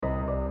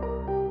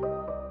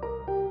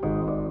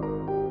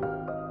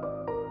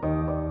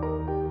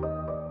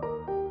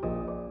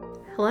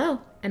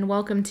Hello, and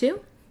welcome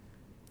to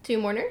Two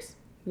Mourners.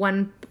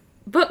 One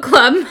Book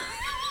Club.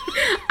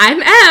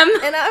 I'm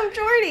Em. And I'm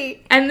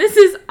Jordy. And this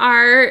is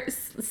our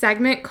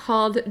segment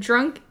called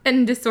Drunk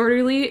and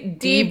Disorderly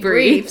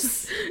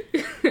Debriefs.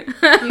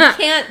 You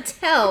can't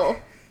tell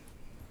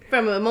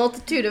from a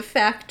multitude of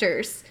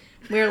factors.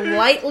 We're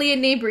lightly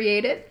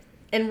inebriated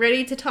and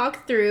ready to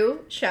talk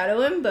through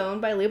Shadow and Bone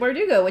by Leigh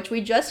Bardugo, which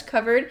we just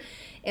covered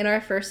in our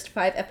first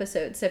 5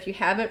 episodes. So if you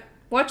haven't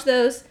watched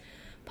those,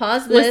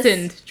 pause this.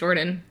 Listened,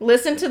 Jordan.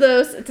 Listen to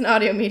those. It's an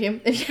audio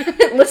medium. If you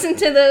haven't listened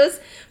to those,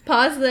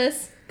 pause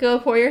this. Go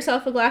pour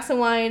yourself a glass of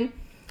wine.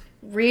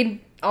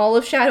 Read all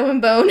of Shadow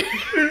and Bone.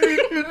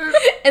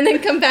 And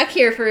then come back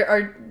here for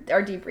our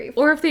debrief.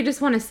 Or if they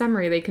just want a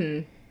summary, they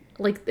can,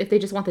 like, if they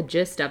just want the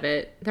gist of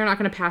it, they're not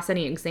going to pass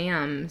any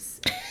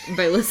exams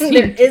by listening.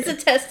 There is a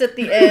test at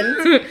the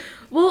end.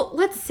 Well,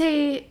 let's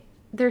say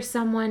there's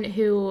someone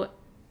who,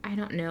 I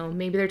don't know,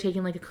 maybe they're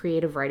taking like a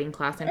creative writing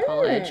class in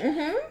college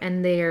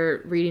and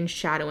they're reading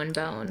Shadow and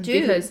Bone.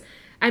 Dude. Because,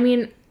 I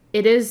mean,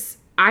 it is,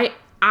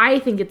 I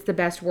think it's the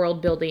best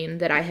world building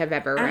that I have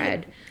ever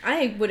read.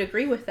 I would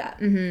agree with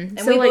that. Mm-hmm. And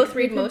so, we like, both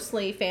read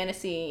mostly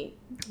fantasy.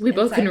 We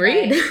both can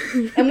read.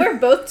 And we're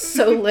both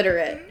so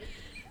literate.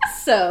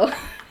 So,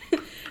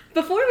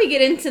 before we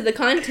get into the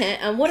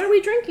content, what are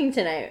we drinking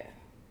tonight?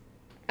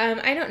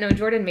 I don't know.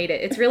 Jordan made it.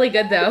 It's really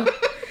good, though.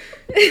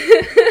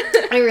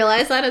 I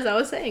realized that as I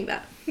was saying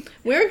that.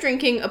 We're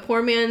drinking a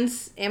poor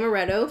man's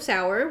Amaretto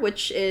sour,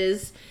 which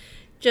is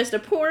just a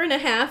pour and a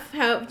half,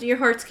 how to your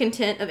heart's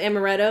content, of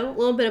Amaretto, a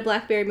little bit of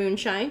Blackberry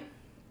Moonshine,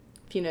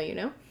 if you know, you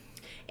know,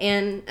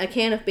 and a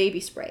can of baby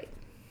Sprite.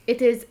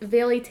 It is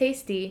very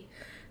tasty.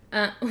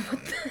 So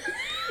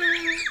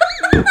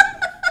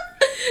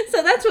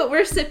that's what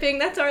we're sipping.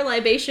 That's our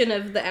libation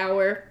of the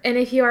hour. And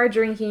if you are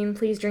drinking,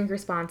 please drink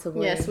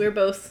responsibly. Yes, we're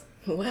both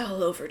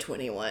well over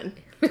 21.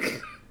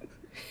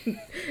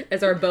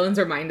 As our bones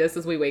remind us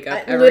as we wake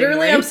up every Literally,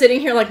 morning. I'm sitting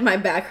here like my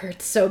back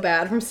hurts so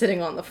bad from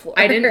sitting on the floor.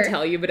 I didn't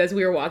tell you, but as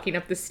we were walking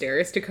up the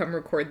stairs to come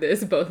record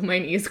this, both my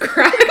knees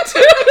cracked.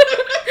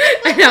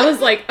 And I was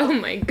like, oh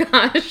my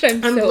gosh,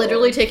 I'm so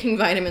literally old. taking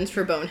vitamins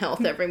for bone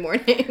health every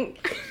morning.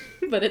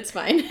 But it's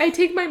fine. I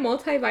take my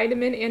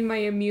multivitamin and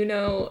my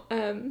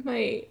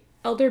my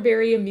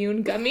elderberry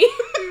immune gummy.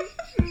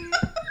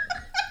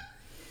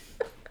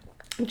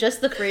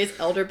 Just the phrase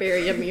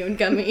elderberry immune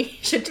gummy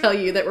should tell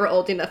you that we're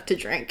old enough to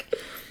drink.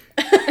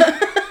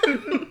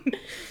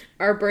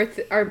 Our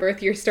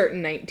birth year start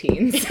in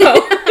 19, so.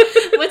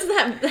 What's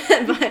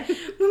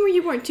that? When were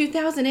you born?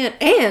 2000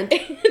 and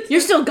you're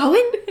still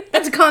going?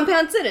 That's a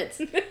compound sentence.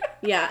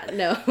 Yeah,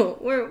 no,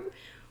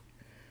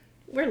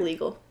 we're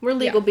legal. We're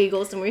legal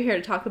beagles, and we're here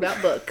to talk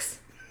about books.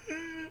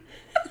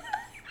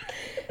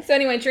 So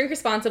anyway, drink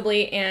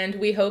responsibly, and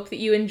we hope that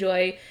you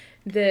enjoy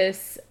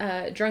this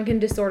drunk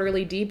and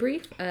disorderly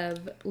debrief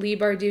of Leigh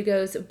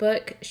Bardugo's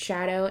book,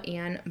 Shadow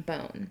and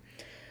Bone.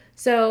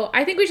 So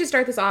I think we should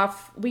start this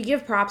off. We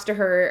give props to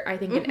her, I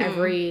think, in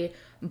every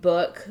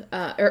book,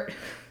 or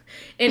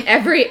in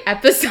every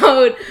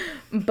episode,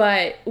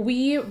 but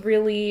we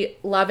really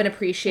love and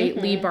appreciate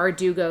Leigh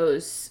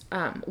Bardugo's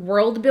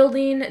world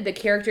building, the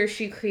characters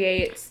she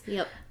creates.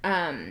 Yep.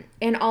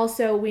 And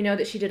also, we know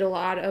that she did a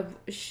lot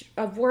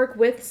of work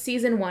with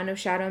season 1 of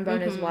Shadow and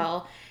Bone as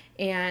well.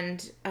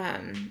 And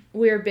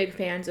we're big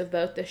fans of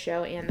both the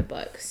show and the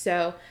book.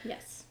 So,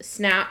 Yes.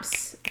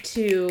 Snaps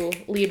to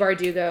Leigh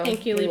Bardugo.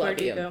 Thank you, Leigh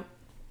Bardugo.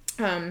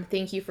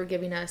 Thank you for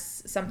giving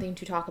us something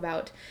to talk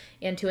about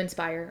and to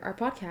inspire our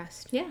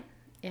podcast. Yeah.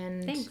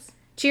 And Thanks.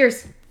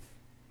 Cheers.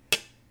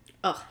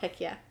 Oh,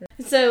 heck yeah.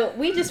 So,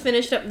 we just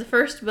finished up the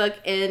first book,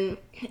 and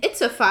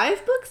it's a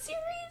 5-book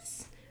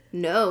series?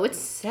 No, it's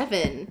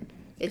 7.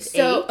 It's 8.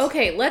 So,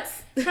 okay,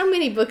 let's... How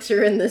many books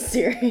are in this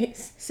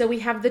series? So we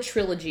have the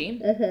trilogy.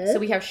 So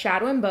we have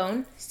Shadow and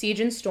Bone, Siege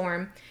and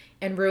Storm,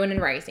 and Ruin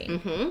and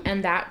Rising.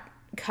 And that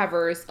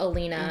covers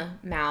Alina,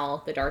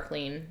 Mal, the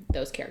Darkling,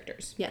 those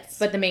characters. Yes.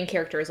 But the main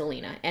character is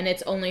Alina, and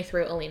it's only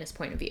through Alina's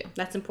point of view.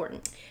 That's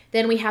important.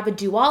 Then we have a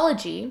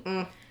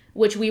duology,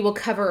 which we will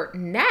cover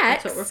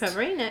next. That's what we're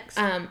covering next.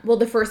 Well,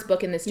 the first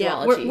book in this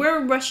duology. Yeah,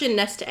 we're Russian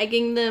nest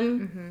egging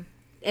them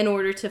in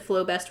order to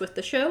flow best with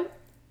the show.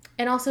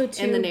 And also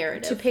the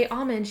narrative. to pay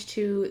homage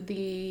to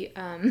the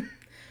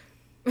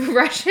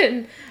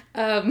Russian,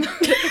 oh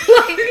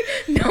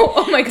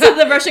my god. To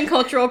the Russian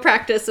cultural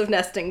practice of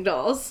nesting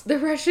dolls. The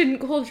Russian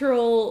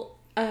cultural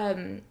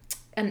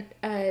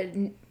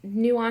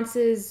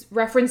nuances,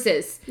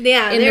 references.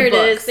 Yeah, in there the it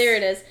books. is. There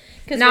it is.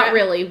 Not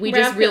really. We're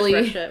just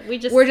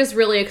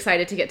really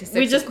excited to get to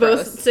Six of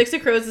Crows. Six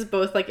of Crows is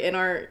both like in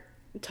our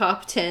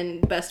top 10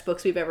 best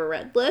books we've ever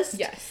read list.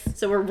 Yes.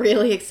 So we're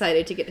really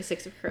excited to get to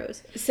Six of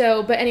Crows.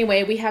 So, but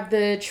anyway, we have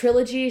the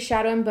trilogy,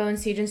 Shadow and Bone,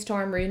 Siege and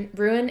Storm,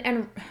 Ruin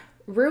and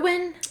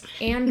Rising.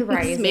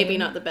 This is maybe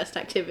not the best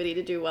activity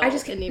to do well. I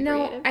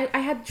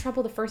had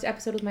trouble the first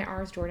episode with my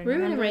R's, Jordan.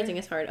 Ruin and Rising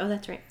is hard. Oh,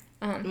 that's right.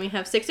 And we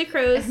have Six of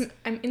Crows.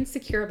 I'm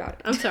insecure about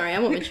it. I'm sorry, I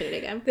won't mention it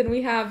again. Then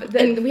we have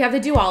the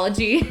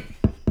duology.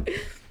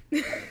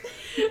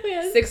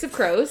 Six of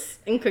Crows.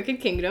 And Crooked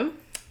Kingdom.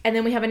 And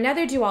then we have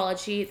another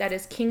duology that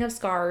is King of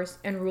Scars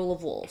and Rule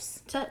of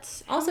Wolves.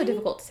 That's also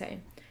difficult to say.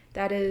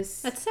 That's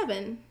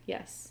 7.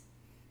 Yes.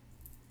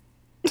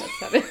 That's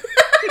 7.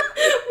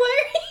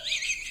 Why are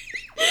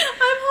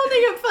I'm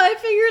holding up 5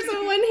 fingers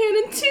on one hand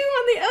and 2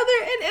 on the other,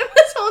 and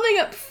Emma's holding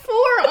up 4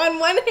 on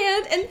one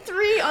hand and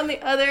 3 on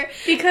the other.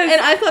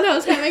 And I thought I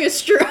was having a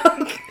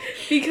stroke.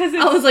 Because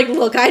I was like,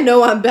 look, I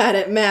know I'm bad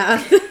at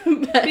math.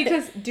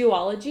 Because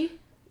duology,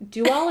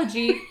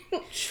 trilogy.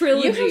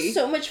 You have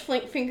so much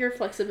finger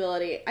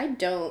flexibility. I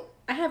don't.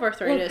 I have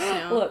arthritis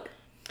now. Look.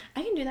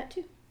 I can do that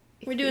too.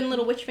 We're doing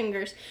little witch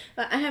fingers.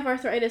 I have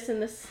arthritis in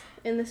this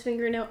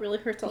finger now. It really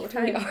hurts all the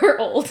time. We are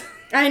old.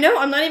 I know.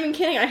 I'm not even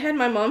kidding. I had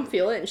my mom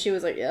feel it, and she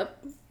was like,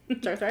 "Yep,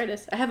 it's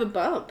arthritis." I have a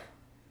bump.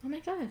 Oh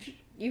my gosh.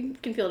 You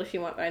can feel it if you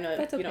want, but I know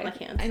That's you don't like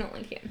hands. I don't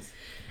like hands.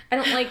 I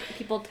don't like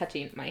people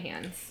touching my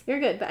hands. You're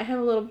good, but I have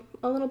a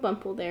little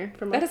bumple there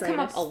from arthritis. That has come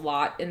up a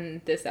lot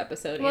in this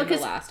episode and the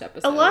last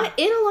episode.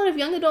 In a lot of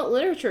young adult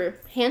literature,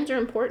 hands are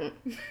important.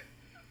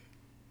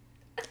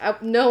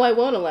 No, I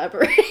won't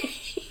elaborate.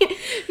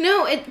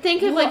 No,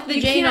 think of like the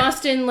Jane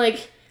Austen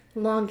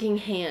longing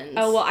hands.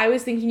 Oh, well, I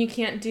was thinking you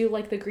can't do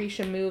like the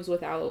Grecian moves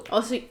without.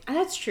 Also,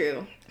 that's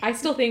true. I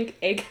still think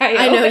AKO.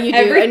 I know you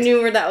do. I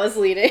knew where that was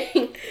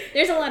leading.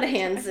 There's a lot of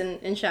hands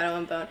in Shadow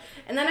and Bone.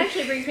 And that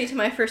actually brings me to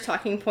my first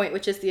talking point,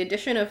 which is the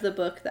edition of the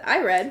book that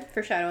I read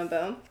for Shadow and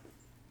Bone,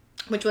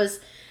 which was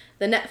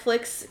the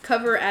Netflix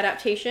cover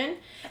adaptation.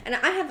 And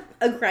I have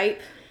a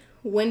gripe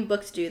when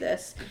books do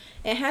this.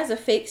 It has a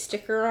fake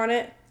sticker on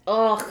it.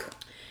 Ugh.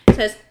 It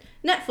says,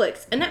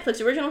 Netflix, a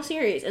Netflix original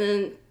series. And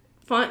then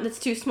font that's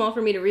too small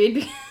for me to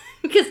read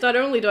because not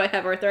only do I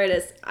have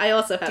arthritis, I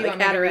also have a cataract.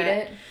 Do you want me to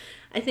read it?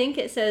 I think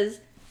it says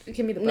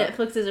Give me the book.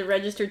 Netflix is a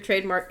registered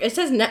trademark. It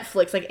says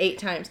Netflix 8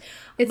 times.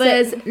 It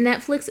says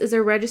Netflix is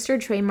a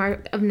registered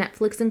trademark of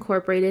Netflix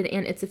Incorporated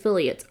and its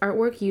affiliates.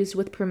 Artwork used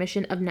with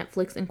permission of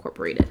Netflix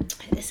Incorporated.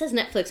 It says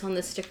Netflix on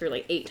this sticker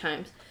 8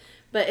 times.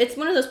 But it's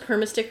one of those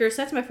perma stickers.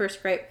 That's my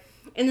first gripe.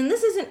 And then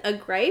this isn't a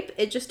gripe.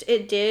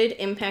 It did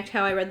impact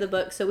how I read the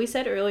book. So we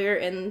said earlier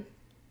in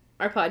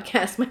our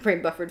podcast, my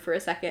brain buffered for a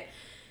second,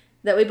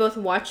 that we both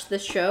watched the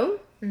show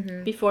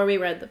before we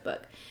read the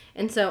book.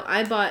 And so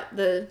I bought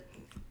the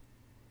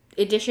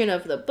edition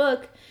of the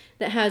book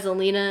that has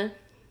Alina,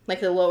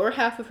 the lower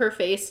half of her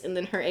face and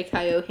then her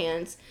Akayo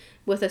hands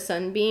with a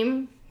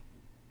sunbeam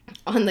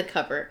on the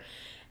cover.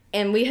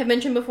 And we have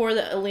mentioned before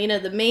that Alina,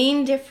 the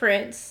main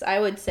difference, I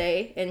would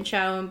say, in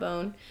Shadow and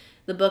Bone,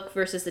 the book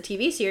versus the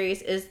TV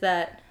series, is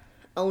that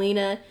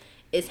Alina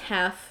is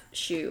half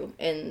Shu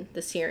in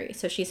the series.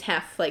 So she's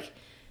half,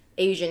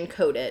 Asian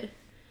coded.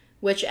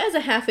 Which, as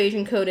a half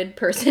Asian coded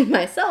person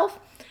myself,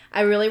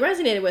 I really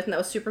resonated with, and that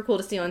was super cool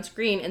to see on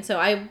screen. And so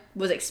I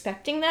was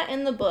expecting that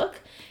in the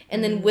book.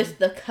 And then with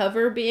the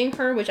cover being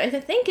her, which I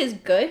think is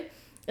good,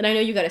 and I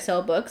know you got to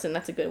sell books, and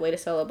that's a good way to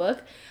sell a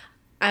book,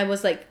 I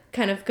was,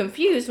 kind of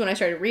confused when I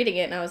started reading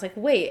it, and I was like,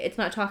 wait, it's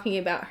not talking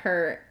about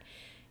her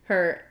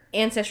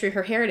ancestry,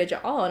 her heritage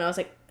at all. And I was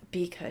like,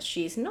 because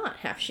she's not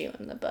half Shu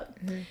in the book.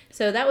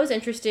 So that was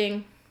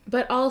interesting.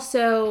 But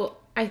also,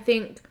 I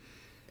think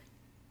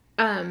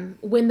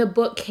when the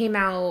book came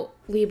out,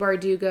 Leigh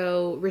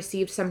Bardugo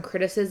received some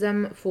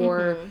criticism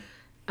for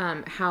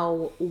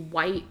how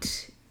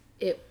white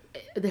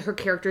her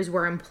characters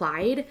were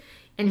implied.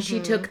 And she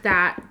took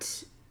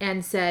that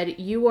and said,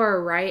 you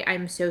are right,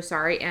 I'm so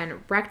sorry,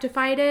 and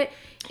rectified it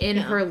in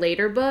her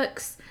later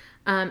books.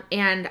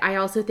 And I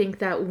also think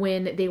that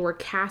when they were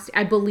casting,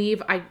 I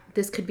believe,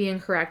 this could be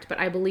incorrect, but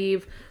I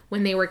believe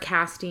when they were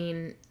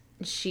casting,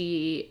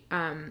 she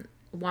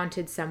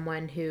wanted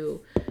someone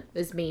who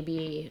was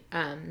maybe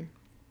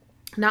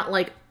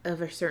not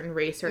of a certain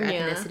race or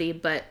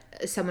ethnicity, but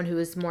someone who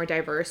was more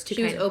diverse.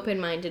 She was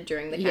open-minded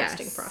during the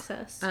casting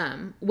process.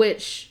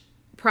 Which,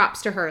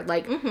 props to her.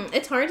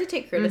 It's hard to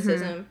take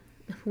criticism.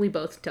 We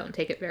both don't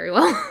take it very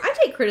well. I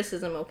take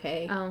criticism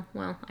okay. Oh,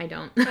 well, I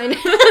don't.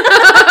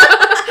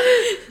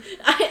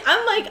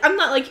 I'm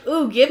not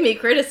ooh, give me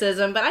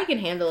criticism, but I can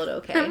handle it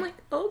okay. I'm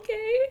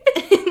okay.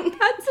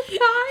 That's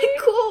fine.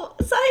 Cool.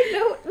 Side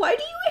note, why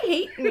do you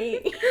hate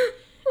me?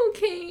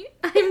 Okay.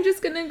 I'm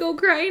just gonna go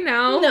cry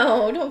now.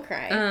 No, don't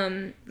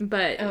cry.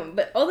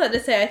 But all that to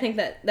say, I think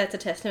that's a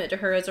testament to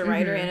her as a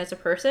writer and as a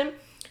person.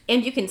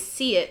 And you can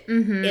see it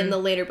in the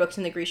later books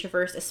in the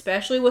Grishaverse,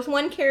 especially with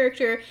one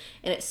character.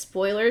 And it's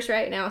spoilers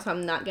right now, so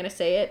I'm not going to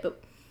say it.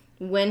 But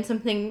when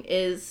something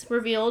is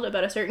revealed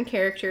about a certain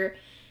character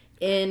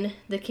in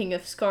the King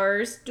of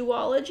Scars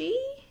duology,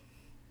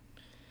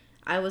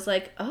 I was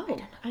like, oh,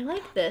 I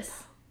like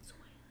this.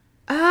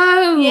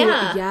 Oh,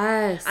 yeah.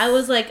 Yes. I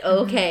was like,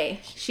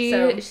 okay.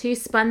 She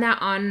spun that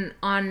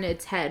on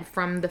its head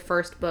from the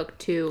first book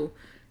to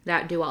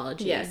that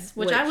duology. Yes,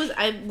 which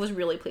I was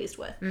really pleased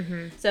with.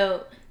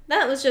 So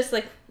that was just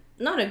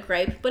not a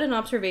gripe, but an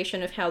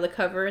observation of how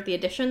the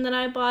edition that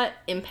I bought,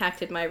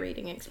 impacted my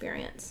reading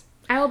experience.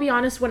 I will be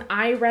honest, when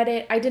I read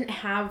it, I didn't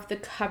have the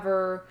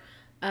cover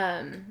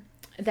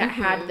that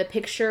had the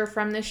picture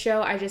from the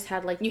show. I just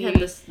had like you had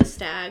the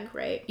stag,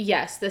 right?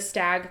 Yes, the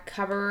stag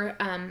cover.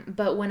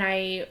 But when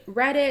I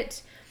read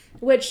it,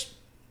 which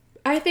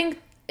I think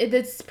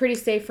it's pretty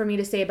safe for me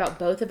to say about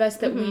both of us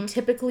that we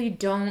typically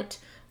don't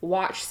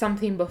watch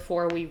something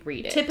before we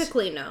read it.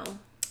 Typically, no.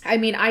 I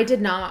mean, I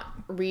did not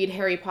read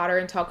Harry Potter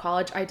until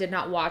college. I did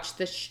not watch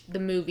the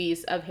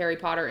movies of Harry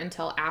Potter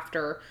until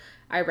after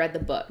I read the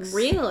books.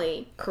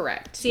 Really?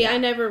 Correct. See, I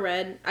never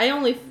read. I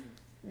only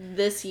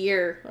this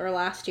year or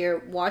last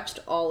year watched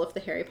all of the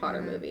Harry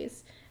Potter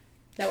movies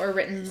that were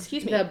written.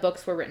 Excuse me. The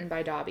books were written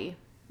by Dobby.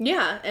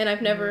 Yeah, and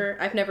I've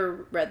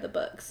never read the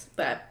books,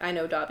 but I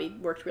know Dobby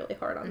worked really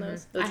hard on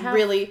those. It was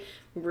really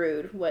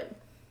rude what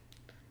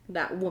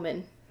that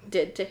woman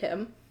did to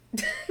him.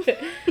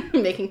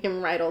 Making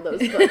him write all those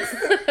books.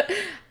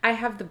 I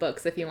have the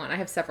books if you want. I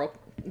have several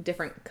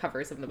different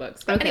covers of the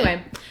books. But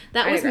anyway,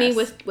 that was me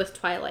with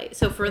Twilight.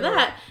 So for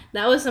that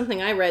was something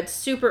I read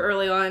super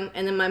early on,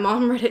 and then my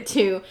mom read it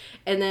too,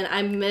 and then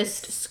I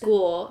missed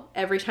school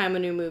every time a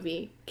new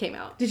movie came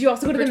out. Did you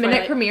also go to the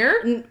midnight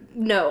premiere?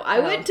 No, I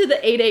went to the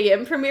 8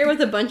 a.m. premiere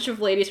with a bunch of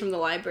ladies from the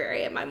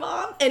library and my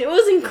mom, and it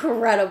was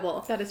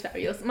incredible. That is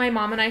fabulous. My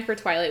mom and I for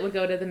Twilight would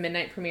go to the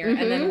midnight premiere,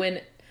 and then when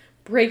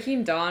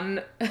Breaking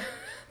Dawn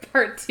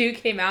Part 2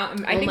 came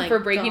out, I think for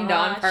Breaking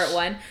Dawn Part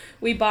 1,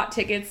 we bought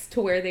tickets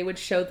to where they would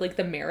show like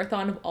the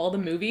marathon of all the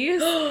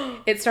movies.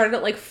 It started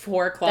at like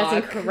 4 o'clock.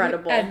 That's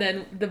incredible. And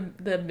then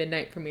the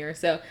midnight premiere.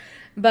 So,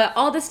 but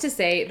all this to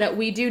say that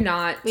we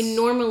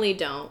normally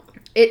don't.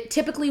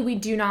 Typically we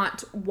do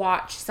not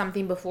watch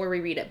something before we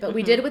read it, but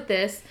we did with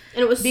this.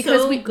 And it was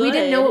because so we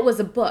didn't know it was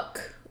a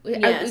book.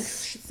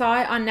 Yes. We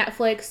saw it on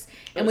Netflix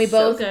and we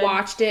both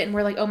watched it and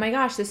we're like, oh my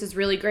gosh, this is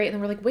really great. And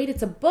then we're like, wait,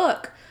 it's a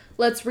book.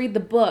 Let's read the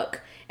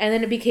book. And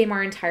then it became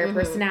our entire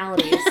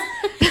personalities.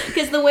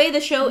 Because the way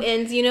the show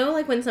ends, you know,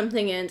 like when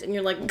something ends and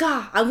you're like,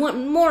 God, I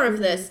want more of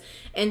this.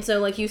 And so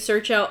like you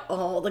search out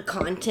all the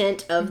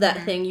content of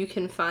that thing you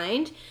can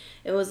find.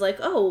 It was like,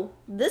 oh,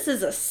 this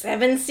is a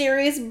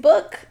 7-series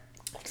book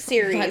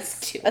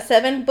series. A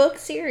 7-book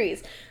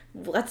series.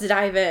 Let's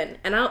dive in.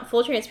 And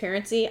full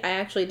transparency, I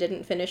actually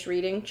didn't finish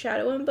reading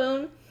Shadow and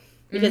Bone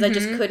because I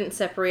just couldn't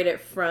separate it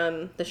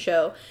from the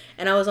show.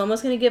 And I was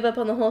almost going to give up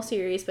on the whole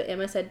series, but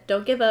Emma said,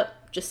 don't give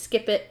up, just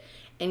skip it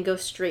and go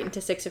straight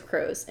into Six of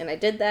Crows. And I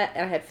did that,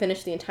 and I had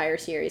finished the entire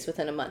series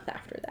within a month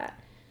after that.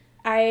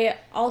 I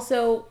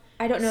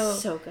don't know.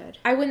 So good.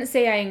 I wouldn't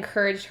say I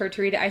encouraged her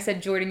to read it. I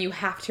said, Jordan, you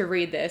have to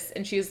read this.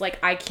 And she was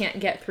like, I can't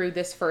get through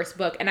this first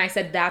book. And I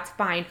said, that's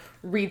fine.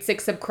 Read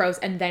Six of Crows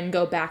and then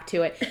go back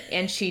to it.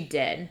 And she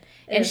did.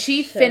 And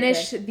she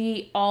finished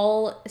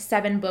all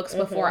 7 books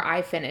before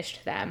I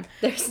finished them.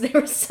 They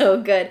were so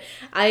good.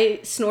 I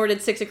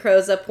snorted Six of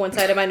Crows up one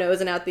side of my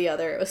nose and out the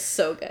other. It was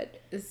so good.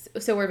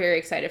 So we're very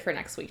excited for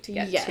next week to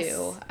get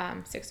to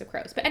Six of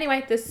Crows. But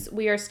anyway,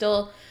 we are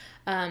still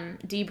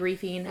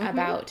debriefing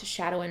about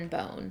Shadow and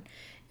Bone.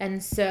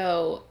 And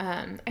so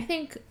I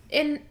think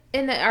in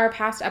our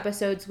past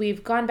episodes,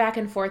 we've gone back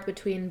and forth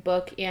between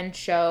book and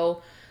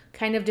show,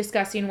 kind of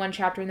discussing one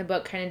chapter in the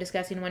book, kind of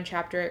discussing one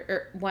chapter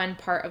or one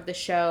part of the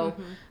show,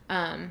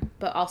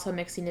 but also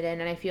mixing it in.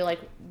 And I feel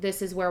like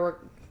this is where we're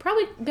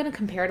probably going to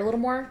compare it a little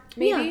more,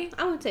 maybe. Yeah,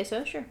 I would say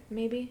so, sure.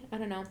 Maybe. I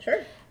don't know.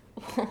 Sure.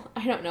 Well,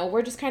 I don't know.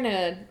 We're just kind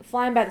of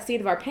flying by the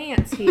seat of our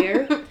pants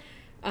here.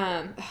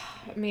 I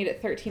made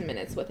it 13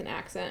 minutes without an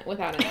accent.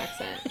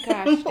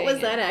 Gosh, what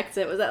was that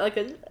accent? Was that like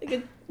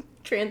a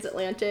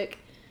transatlantic?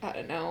 I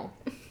don't know.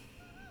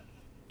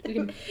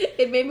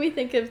 It made me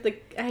think of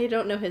I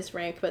don't know his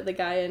rank, but the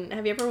guy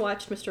have you ever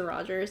watched Mr.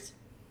 Rogers?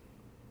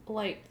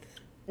 Like,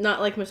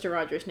 not like Mr.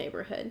 Rogers'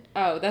 Neighborhood.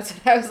 Oh, that's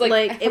what I was like.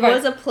 Like, it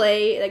was a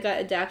play that got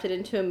adapted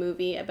into a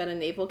movie about a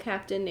naval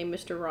captain named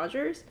Mr.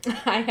 Rogers.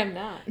 I have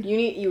not.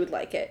 You would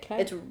like it.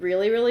 Okay. It's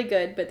really, really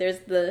good, but there's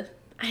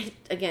I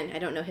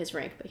don't know his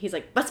rank, but he's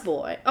like,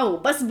 busboy.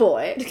 Oh,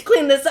 busboy.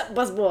 Clean this up,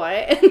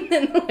 busboy. And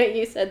then the way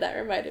you said that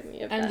reminded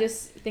me of that. I'm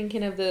just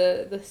thinking of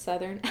the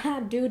southern,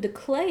 do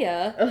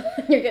declare.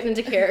 You're getting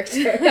into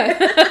character.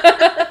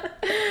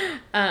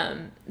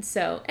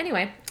 So,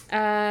 anyway,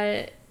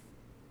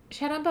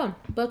 Shadow and Bone,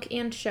 book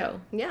and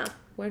show. Yeah.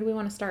 Where do we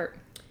want to start?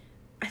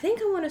 I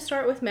think I want to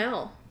start with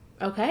Mal.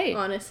 Okay.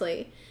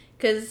 Honestly.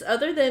 Because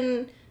other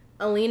than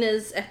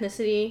Alina's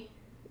ethnicity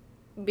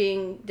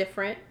being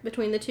different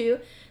between the two,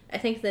 I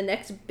think the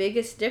next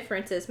biggest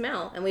difference is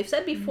Mal. And we've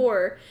said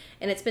before,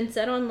 and it's been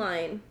said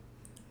online,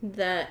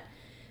 that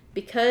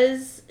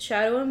because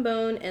Shadow and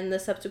Bone and the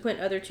subsequent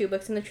other 2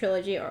 books in the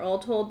trilogy are all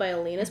told by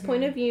Alina's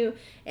point of view,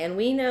 and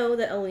we know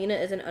that Alina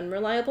is an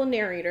unreliable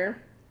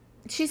narrator.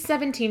 She's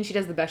 17. She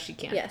does the best she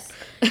can. Yes.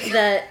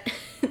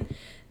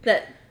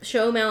 that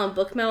show Mal and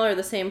book Mal are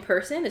the same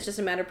person. It's just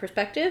a matter of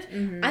perspective.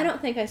 I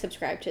don't think I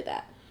subscribe to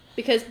that.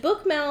 Because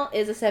book Mal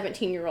is a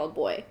 17-year-old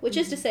boy, which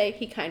is to say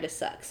he kind of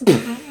sucks.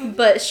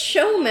 But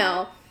show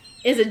Mal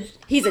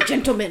he's a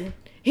gentleman.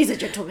 He's a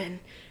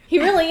gentleman. He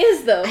really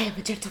is, though. I am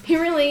a gentleman. He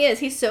really is.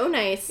 He's so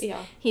nice.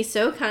 Yeah. He's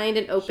so kind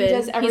and open. He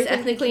does He's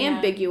ethnically he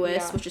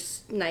ambiguous, which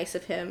is nice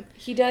of him.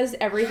 He does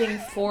everything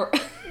for...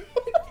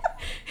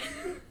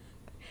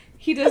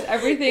 He does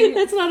everything.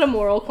 That's not a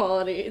moral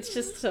quality. It's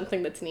just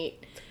something that's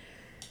neat.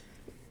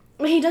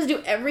 He does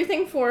do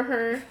everything for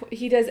her.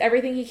 He does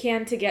everything he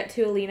can to get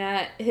to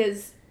Alina.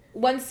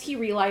 Once he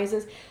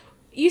realizes...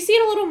 You see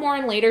it a little more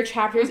in later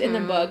chapters in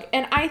the book.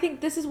 And I think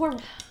this is where...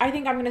 I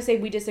think I'm going to say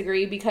we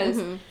disagree because...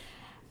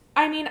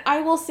 I mean, I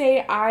will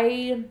say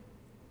I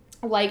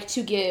like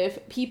to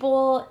give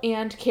people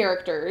and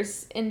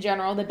characters in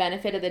general the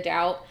benefit of the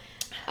doubt.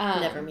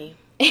 Never me.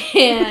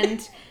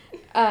 And...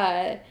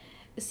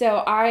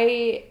 So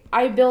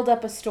I build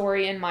up a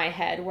story in my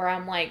head where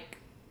I'm like,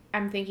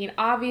 I'm thinking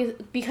obvious,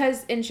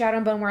 because in Shadow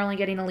and Bone we're only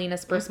getting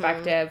Alina's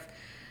perspective,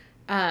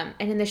 and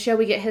in the show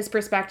we get his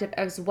perspective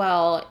as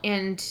well,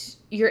 and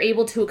you're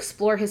able to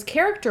explore his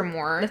character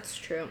more. That's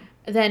true.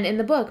 Than in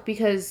the book,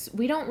 because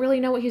we don't really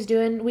know what he's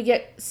doing. We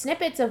get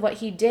snippets of what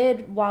he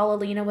did while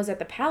Alina was at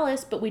the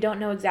palace, but we don't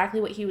know exactly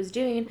what he was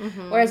doing.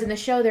 Whereas in the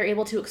show, they're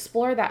able to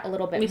explore that a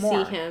little bit more.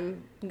 We see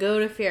him go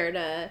to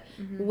Fjerda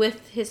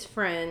with his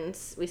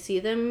friends. We see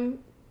them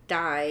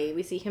die.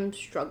 We see him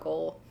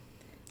struggle.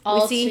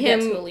 All we see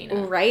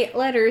him write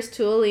letters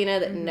to Alina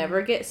that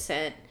never get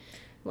sent.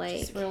 Like,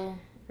 just real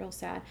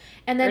sad.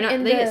 And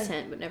then they get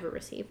sent but never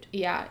received.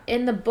 Yeah,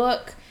 in the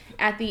book,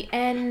 at the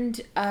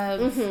end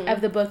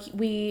of the book,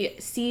 we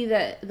see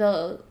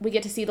we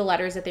get to see the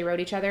letters that they wrote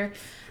each other.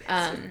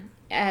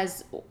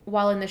 As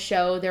while in the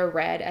show, they're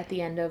read at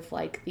the end of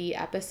like the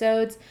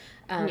episodes.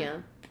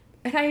 And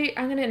I'm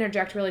going to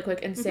interject really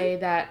quick and say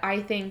that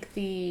I think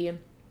the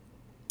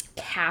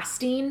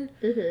casting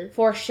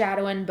for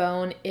Shadow and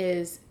Bone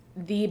is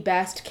the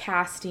best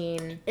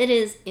casting. It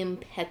is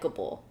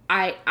impeccable.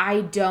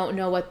 I don't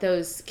know what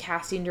those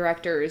casting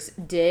directors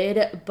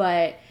did,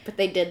 but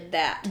they did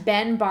that.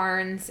 Ben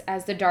Barnes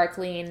as the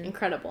Darkling.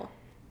 Incredible.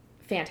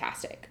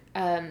 Fantastic.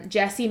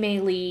 Jessie May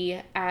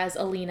Lee as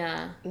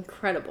Alina.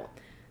 Incredible.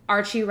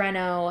 Archie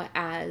Reno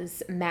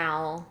as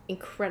Mal.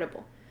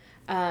 Incredible.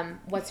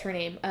 What's her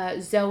name?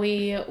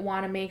 Zoe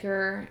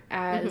Wanamaker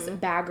as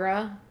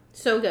Bagra.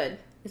 So good.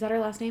 Is that her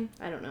last name?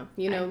 I don't know.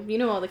 You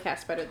know all the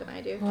cast better than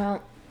I do.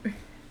 Well,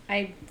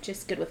 I'm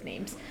just good with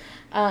names.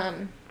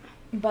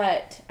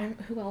 But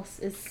who else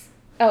is...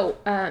 Oh,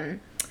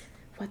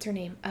 what's her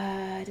name?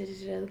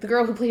 The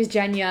girl who plays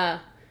Jenya.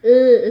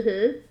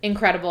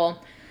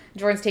 Incredible.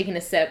 Jordan's taking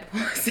a sip.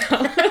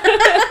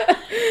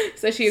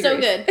 So she agrees. So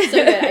good.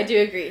 So good. I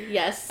do agree.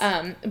 Yes.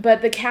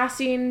 But the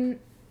casting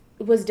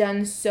was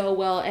done so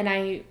well. And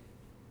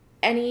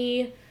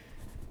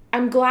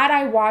I'm glad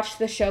I watched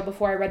the show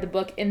before I read the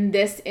book in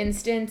this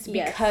instance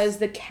because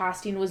the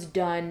casting was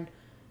done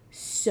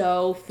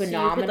so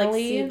phenomenally. So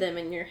you could see them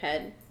in your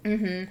head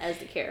as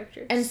the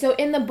characters. And so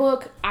in the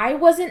book, I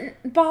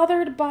wasn't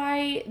bothered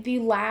by the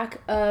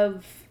lack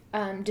of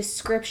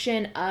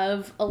description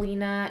of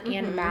Alina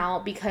and Mal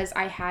because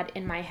I had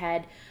in my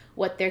head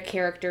what their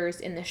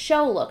characters in the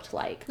show looked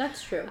like.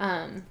 That's true.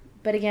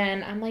 But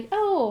again, I'm like,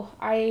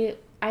 I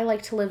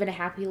like to live in a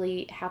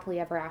happily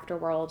ever after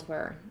world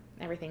where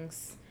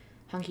everything's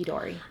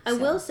hunky-dory. I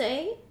will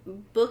say,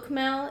 book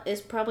Mal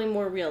is probably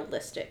more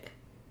realistic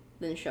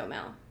than show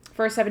Mal.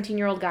 For a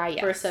 17-year-old guy,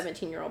 yes. For a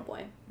 17-year-old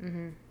boy.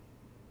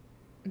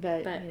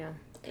 But you know.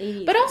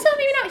 But also,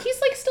 maybe not. He's,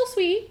 like, still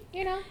sweet,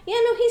 you know? Yeah,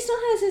 no, he still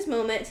has his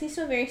moments. He's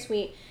still very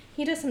sweet.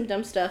 He does some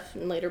dumb stuff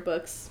in later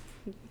books.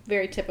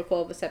 Very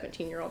typical of a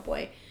 17-year-old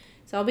boy.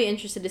 So I'll be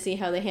interested to see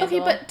how they handle. Okay,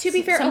 but to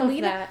be fair,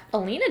 Alina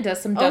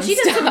does some dumb stuff. Oh, she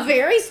does some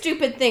very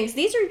stupid things.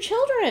 These are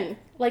children.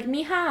 Like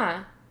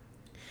Mija.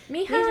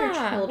 These are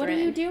children. What are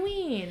you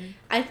doing?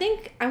 I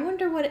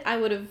wonder what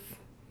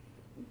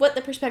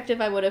the perspective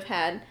I would have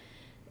had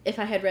if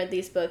I had read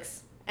these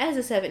books as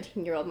a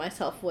 17-year-old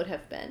myself would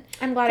have been.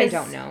 I'm glad I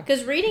don't know.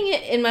 Because reading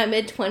it in my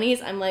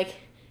mid-20s, I'm like,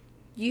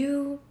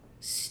 you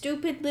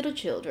stupid little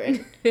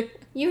children.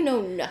 You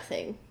know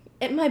nothing.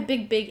 At my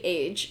big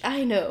age,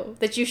 I know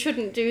that you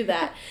shouldn't do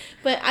that.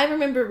 But I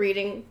remember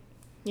reading,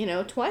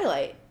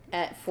 Twilight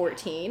at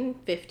 14,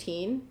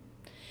 15,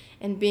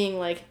 and being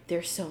like,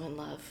 they're so in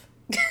love.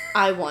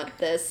 I want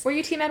this. Were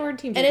you Team Edward,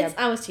 Team Jacob? And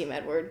I was Team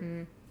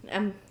Edward.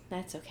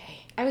 That's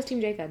okay. I was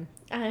Team Jacob.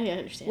 I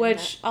understand.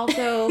 Which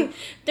also,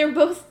 they're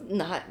both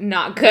not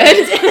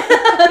good.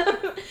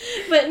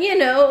 But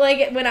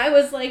like when I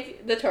was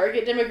like the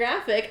target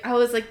demographic, I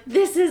was like,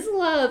 this is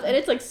love, and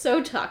it's like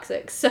so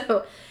toxic.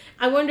 So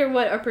I wonder how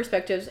our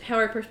perspectives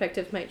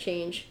might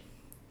change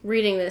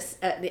reading this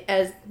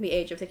as the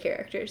age of the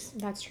characters.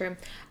 That's true.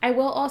 I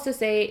will also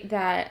say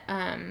that,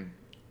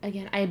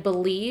 again, I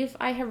believe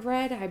I have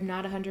read, I'm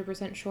not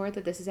 100% sure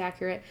that this is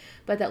accurate,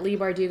 but that Leigh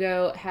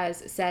Bardugo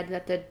has said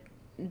that the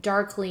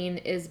Darkling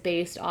is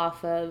based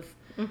off of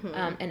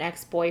an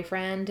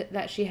ex-boyfriend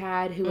that she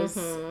had who was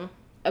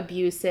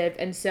abusive,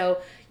 and so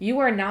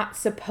you're not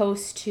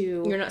supposed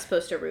to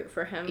root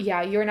for him.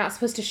 Yeah, you're not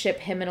supposed to ship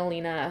him and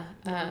Alina,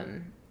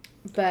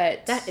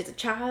 but that is a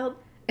child.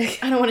 I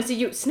don't want to see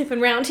you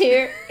sniffing around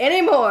here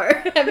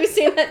anymore. Have you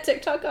seen that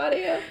TikTok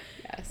audio?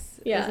 Yes.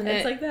 Yeah,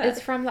 it's like that.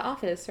 It's from The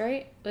Office,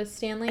 right? With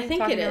Stanley. I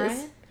think it is.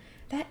 Ryan?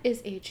 That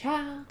is a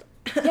child.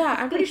 Yeah,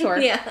 I'm pretty sure.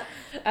 Yeah.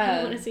 I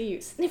don't want to see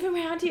you sniff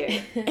around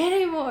here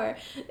anymore.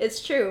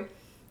 It's true.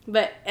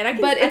 But I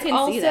can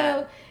also, see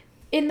that.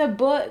 in the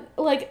book,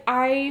 like,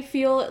 I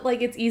feel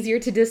like it's easier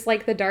to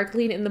dislike the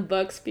Darkling in the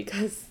books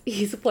because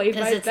he's played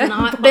by Because Ben it's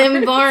not Barnes.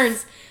 Ben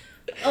Barnes.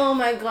 Oh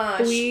my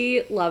gosh.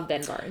 We love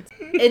Ben Barnes.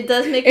 It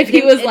does make If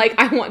he was like,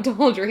 I want to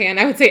hold your hand,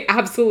 I would say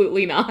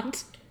absolutely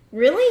not.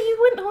 Really? You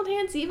wouldn't hold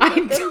hands even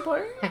with Ben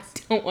Barnes? I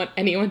don't want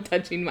anyone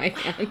touching my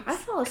hands. I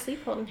fall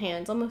asleep holding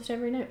hands almost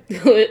every night.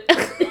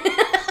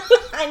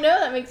 I know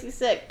that makes you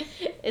sick.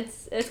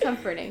 It's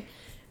comforting.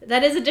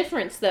 That is a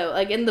difference, though.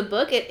 Like, in the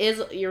book, it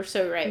is, you're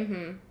so right.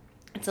 Mm-hmm.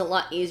 It's a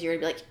lot easier to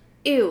be like,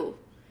 ew,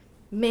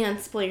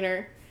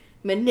 mansplainer,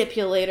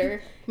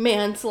 manipulator,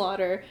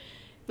 manslaughter.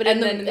 But in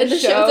the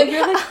show, like,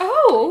 you're like,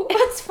 oh.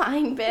 It's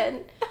fine,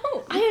 Ben.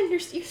 Oh. I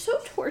understand. You're so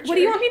tortured. What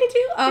do you want me to do?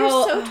 You're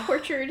so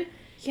tortured.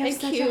 You have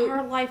such a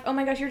hard life. Oh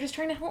my gosh, you're just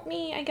trying to help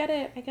me. I get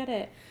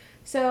it.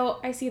 So,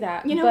 I see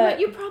that. You know what?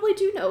 You probably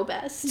do know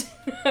best.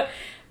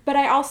 But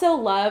I also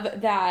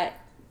love that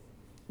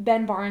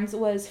Ben Barnes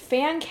was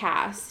fan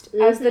cast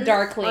as the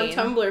Darkling.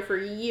 On Tumblr for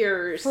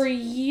years.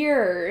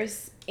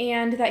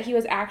 And that he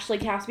was actually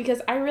cast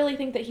because I really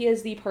think that he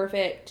is the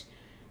perfect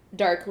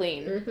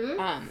Darkling.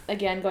 Mm-hmm.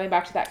 Again, going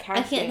back to that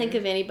casting. I can't think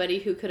of anybody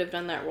who could have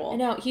done that role. I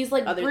know. He's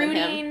like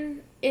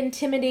brooding,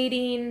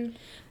 intimidating,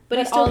 but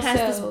he still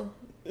has this,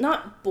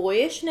 not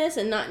boyishness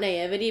and not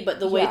naivety, but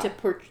the way to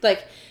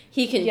like,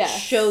 he can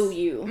show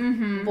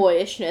you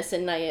boyishness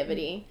and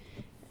naivety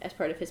as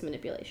part of his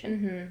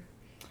manipulation.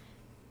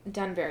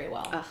 Done very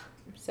well. Ugh.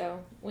 So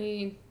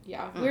we're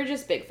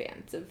just big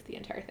fans of the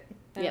entire thing.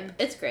 Yep,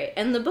 it's great.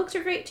 And the books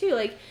are great too.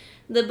 Like,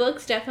 the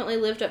books definitely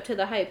lived up to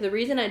the hype. The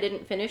reason I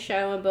didn't finish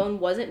Shadow and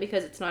Bone wasn't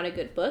because it's not a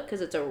good book, because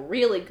it's a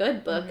really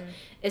good book.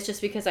 It's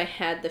just because I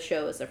had the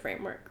show as a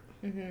framework.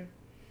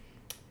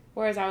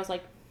 Whereas I was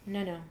like,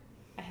 no,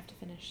 I have to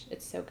finish.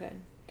 It's so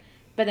good.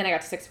 But then I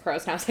got to Six of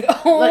Crows, and I was like,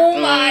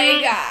 oh my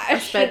gosh. I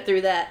sped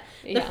through that.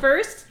 Yeah. The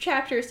first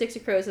chapter of Six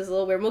of Crows is a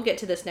little weird. We'll get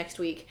to this next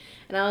week.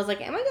 And I was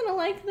like, am I going to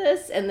like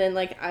this? And then,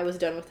 like, I was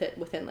done with it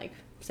within, like,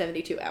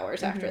 72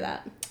 hours after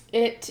that.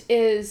 It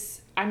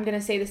is, I'm going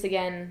to say this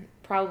again,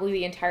 probably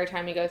the entire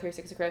time we go through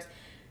Six of Crows,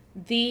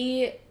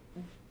 the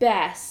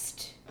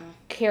best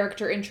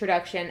character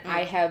introduction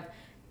I have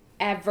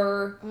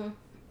ever,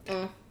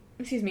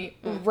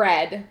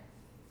 read.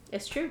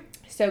 It's true.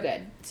 So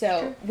good.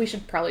 So we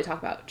should probably talk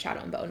about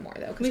Shadow and Bone more,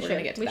 though, because we're going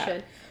to get to that. We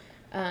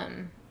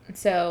should.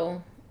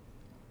 So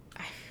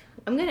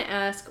I'm going to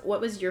ask,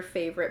 what was your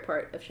favorite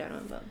part of Shadow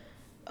and Bone?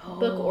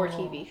 Book or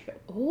TV show?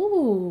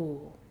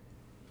 Ooh.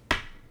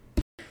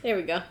 There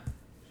we go.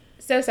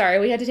 So sorry,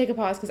 we had to take a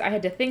pause because I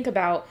had to think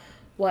about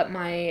what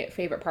my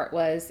favorite part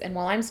was. And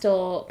while I'm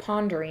still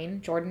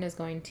pondering, Jordan is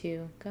going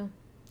to go.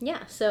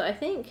 Yeah, so I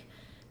think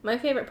my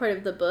favorite part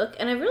of the book,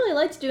 and I really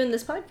liked doing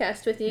this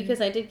podcast with you because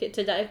I did get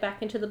to dive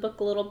back into the book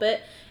a little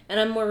bit, and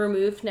I'm more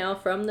removed now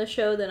from the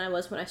show than I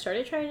was when I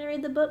started trying to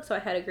read the book, so I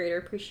had a greater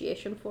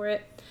appreciation for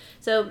it.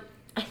 So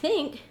I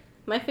think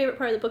my favorite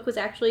part of the book was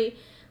actually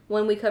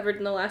one we covered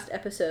in the last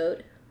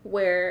episode,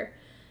 where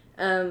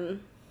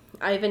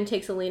Ivan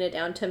takes Alina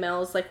down to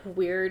Mel's, like,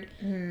 weird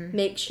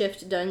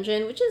makeshift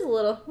dungeon, which is a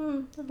little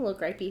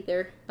gripey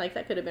there. Like,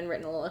 that could have been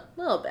written a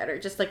little better,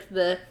 just like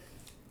the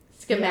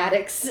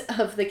schematics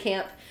of the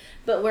camp.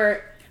 But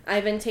where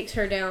Ivan takes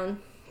her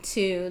down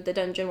to the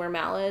dungeon where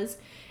Mal is,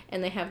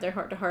 and they have their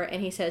heart-to-heart,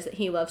 and he says that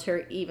he loves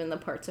her, even the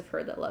parts of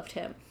her that loved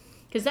him.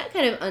 Because that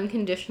kind of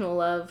unconditional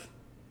love,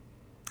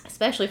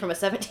 especially from a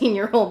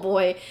 17-year-old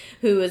boy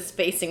who is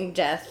facing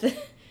death,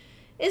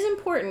 is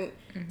important.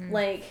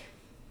 Like,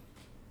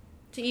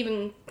 to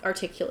even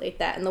articulate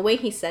that. And the way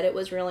he said it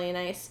was really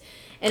nice.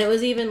 And it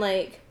was even,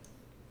 like,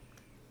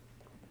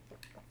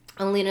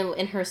 Alina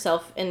in her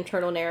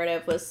internal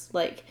narrative was,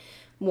 like,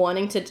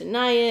 wanting to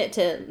deny it,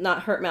 to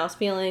not hurt Mal's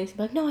feelings.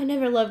 Like, no, I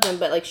never loved him.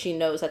 But, like, she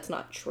knows that's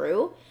not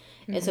true.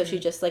 And so she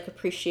just, like,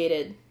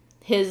 appreciated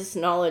his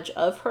knowledge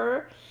of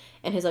her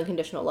and his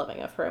unconditional loving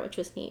of her, which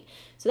was neat.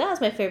 So that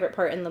was my favorite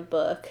part in the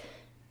book,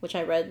 which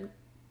I read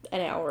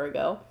an hour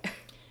ago.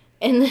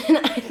 And then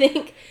I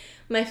think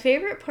my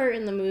favorite part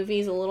in the movie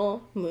is in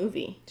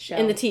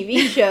the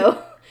TV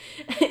show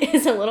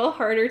is a little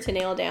harder to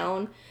nail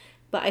down.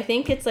 But I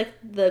think it's, like,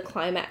 the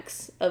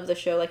climax of the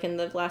show, like in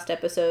the last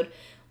episode,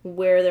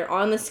 where they're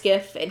on the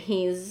skiff and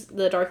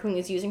the Darkling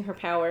is using her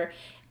power,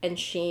 and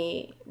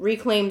she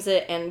reclaims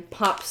it and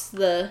pops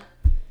the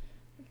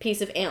piece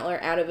of antler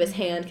out of his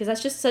hand, because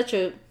that's just such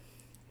a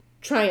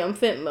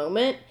triumphant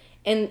moment.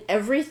 And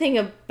everything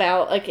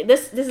about, like,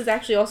 this is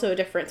actually also a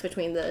difference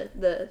between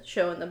the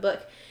show and the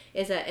book,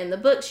 is that in the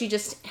book she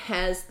just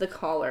has the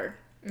collar,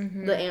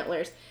 the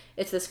antlers.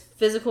 It's this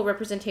physical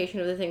representation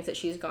of the things that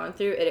she's gone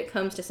through, and it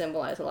comes to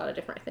symbolize a lot of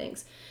different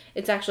things.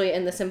 It's actually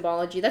in the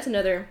symbology. That's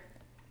another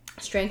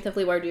strength of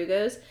Leigh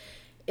Bardugo's,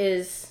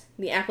 is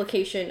the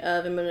application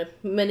of and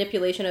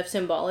manipulation of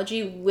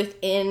symbology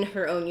within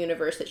her own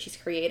universe that she's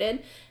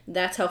created.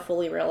 That's how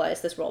fully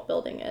realized this world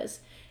building is.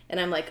 And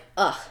I'm like,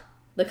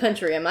 the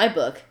country in my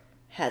book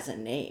has a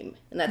name.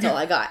 And that's all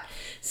I got.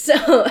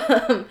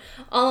 So,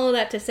 all of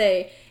that to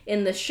say,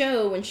 in the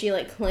show, when she,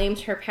 like,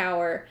 claims her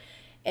power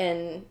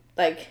and,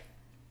 like,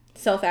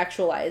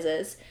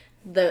 self-actualizes,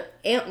 the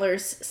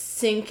antlers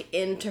sink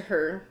into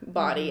her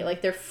body.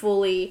 Like, they're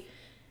fully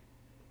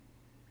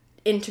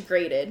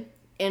integrated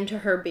into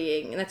her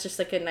being. And that's just,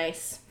 like, a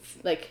nice,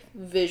 like,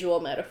 visual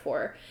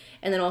metaphor.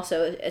 And then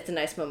also, it's a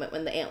nice moment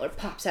when the antler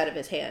pops out of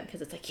his hand,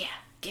 because it's like, yeah,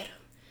 get him.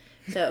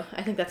 So,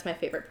 I think that's my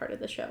favorite part of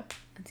the show.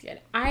 That's good.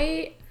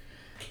 I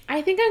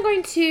think I'm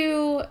going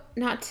to,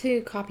 not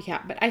to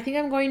copycat, but I think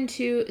I'm going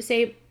to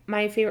say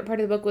my favorite part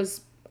of the book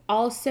was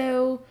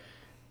also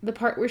the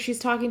part where she's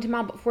talking to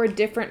Mal, but for a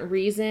different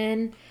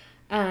reason.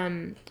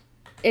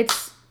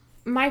 It's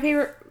my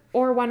favorite,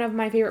 or one of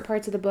my favorite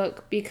parts of the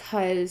book,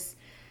 because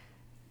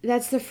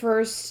that's the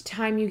first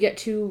time you get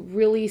to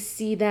really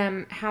see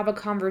them have a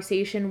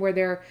conversation where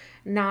they're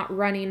not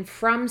running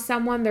from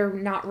someone, they're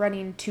not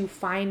running to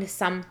find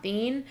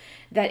something,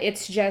 that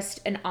it's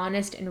just an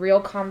honest and real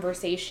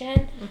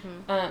conversation.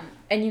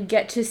 And you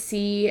get to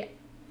see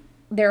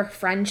their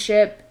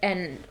friendship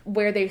and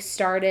where they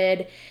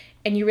started,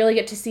 and you really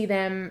get to see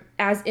them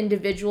as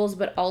individuals,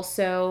 but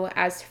also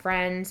as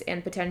friends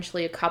and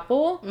potentially a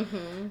couple.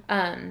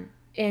 And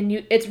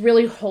it's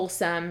really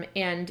wholesome,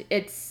 and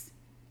it's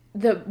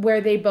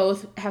where they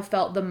both have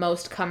felt the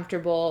most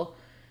comfortable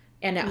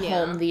and at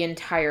home the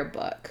entire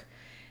book.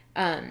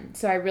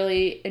 So I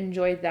really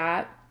enjoyed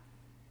that.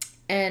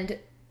 And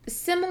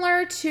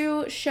similar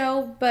to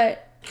show,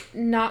 but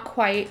not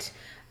quite,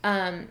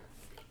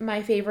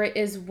 my favorite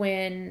is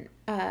when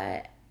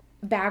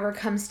Bagger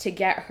comes to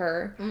get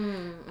her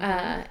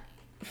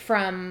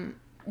from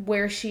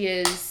where she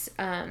is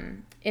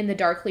in the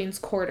Darkling's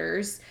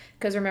quarters.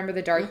 Because remember,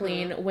 the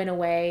Darkling went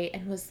away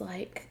and was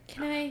like,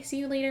 can I see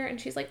you later?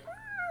 And she's like,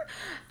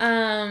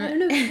 I don't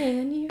know,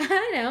 can you? I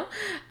don't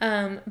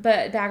know.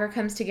 But Bagger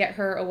comes to get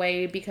her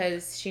away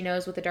because she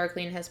knows what the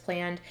Darkling has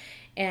planned.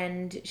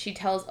 And she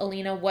tells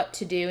Alina what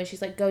to do. And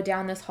she's like, go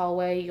down this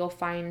hallway. You'll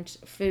find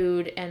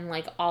food. And,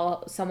 like,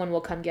 someone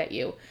will come get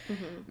you.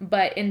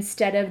 But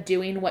instead of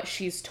doing what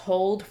she's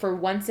told, for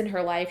once in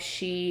her life,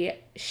 she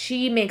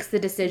makes the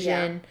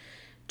decision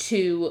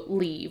to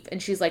leave.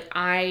 And she's like,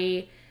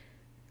 I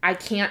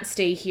can't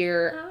stay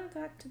here. I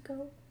got to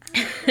go.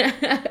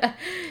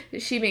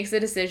 She makes the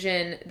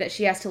decision that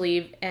she has to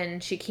leave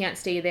and she can't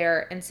stay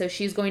there. And so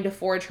she's going to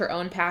forge her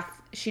own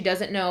path. She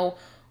doesn't know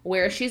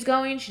where she's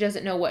going. She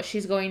doesn't know what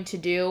she's going to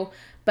do.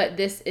 But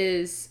this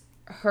is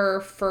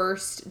her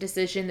first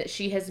decision that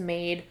she has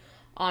made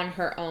on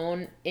her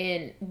own,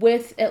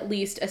 with at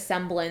least a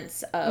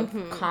semblance of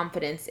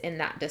confidence in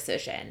that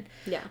decision.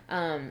 Yeah.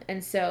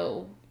 And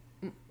so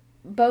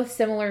both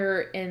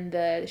similar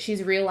in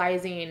she's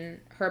realizing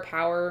her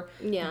power,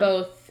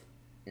 both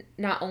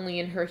not only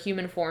in her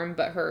human form,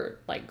 but her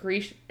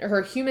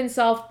her human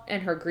self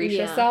and her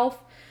Grisha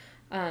self.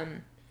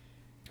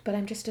 But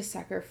I'm just a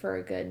sucker for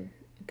a good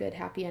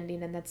happy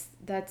ending, and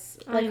that's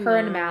like her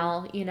and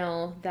Mal,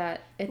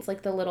 that it's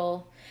like the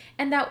little,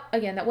 and that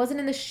again, that wasn't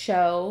in the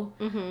show,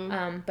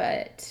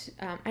 but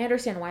I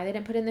understand why they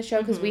didn't put it in the show,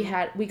 because we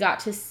got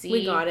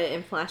it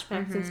in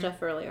flashbacks and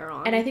stuff earlier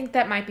on, and I think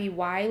that might be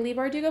why Leigh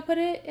Bardugo put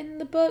it in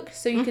the book,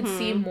 so you could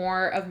see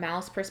more of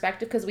Mal's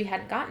perspective, because we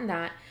hadn't gotten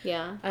that,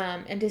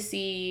 and to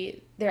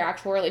see their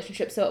actual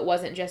relationship, so it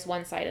wasn't just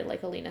one-sided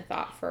like Alina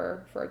thought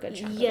for a good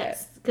chunk of it.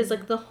 Because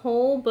like the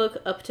whole book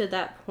up to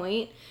that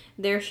point,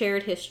 their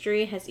shared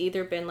history has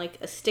either been like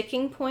a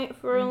sticking point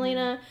for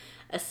Alina,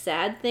 a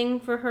sad thing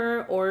for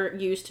her, or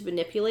used to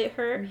manipulate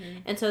her.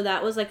 And so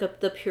that was like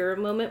the pure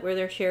moment where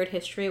their shared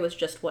history was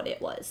just what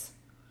it was.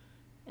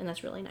 And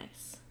that's really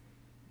nice.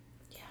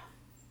 Yeah.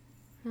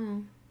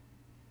 Oh,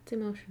 it's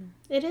emotional.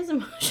 It is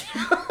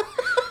emotional.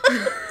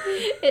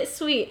 It's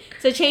sweet.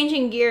 So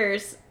changing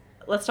gears,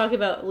 let's talk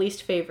about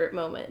least favorite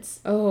moments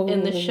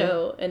in the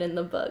show and in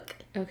the book.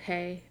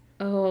 Okay.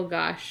 Oh,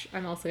 gosh.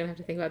 I'm also going to have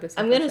to think about this.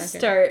 I'm going to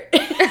start.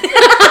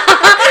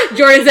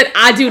 Jordan said,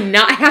 I do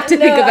not have to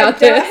think about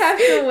this. I don't have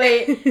to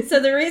wait. So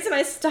the reason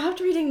I stopped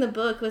reading the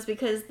book was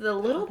because the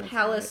little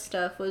palace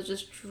stuff was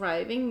just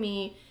driving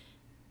me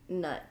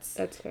nuts.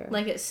 That's fair.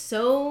 Like, it's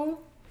so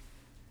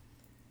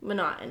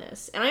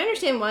monotonous. And I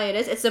understand why it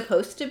is. It's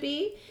supposed to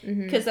be,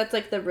 because that's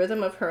like the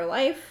rhythm of her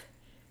life.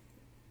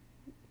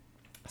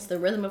 It's the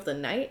rhythm of the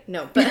night.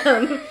 No,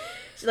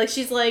 but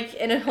she's like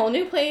in a whole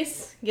new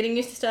place, getting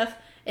used to stuff,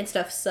 and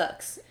stuff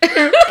sucks. And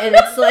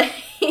it's like,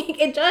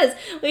 it does.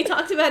 We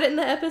talked about it in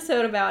the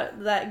episode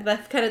about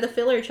that kind of the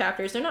filler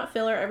chapters. They're not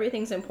filler,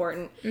 everything's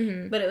important.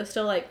 But it was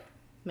still like,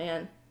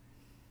 man,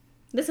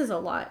 this is a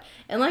lot.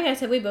 And like I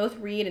said, we both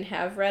read and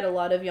have read a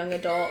lot of young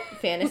adult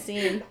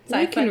fantasy and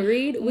sci-fi. We can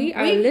read. We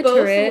are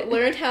literate. Both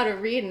learned how to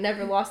read and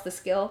never lost the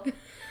skill.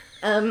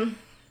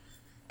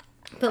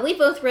 But we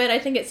both read, I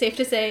think it's safe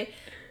to say,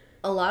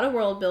 a lot of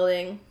world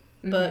building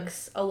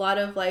books, a lot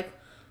of like,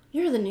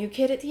 you're the new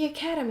kid at the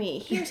academy,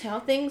 here's how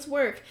things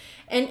work.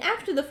 And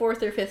after the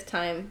 4th or 5th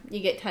time,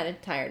 you get kind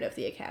of tired of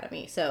the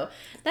academy. So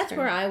that's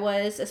where I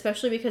was,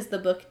 especially because the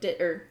book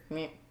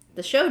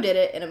the show did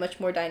it in a much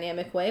more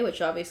dynamic way,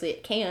 which obviously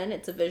it can.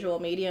 It's a visual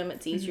medium.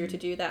 It's easier to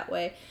do that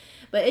way.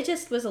 But it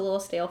just was a little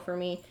stale for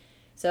me.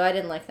 So I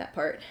didn't like that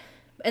part.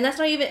 And that's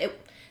not even...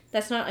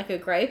 that's not like a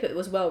gripe. It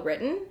was well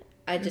written.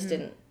 I just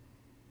didn't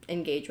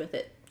engage with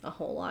it a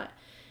whole lot.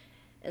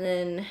 And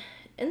then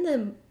in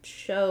the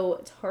show,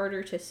 it's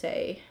harder to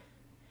say.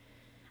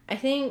 I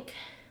think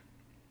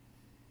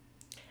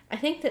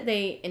that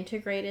they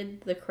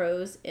integrated the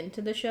crows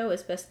into the show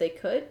as best they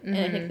could, and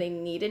I think they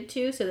needed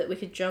to, so that we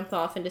could jump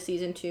off into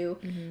season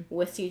 2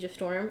 with Siege of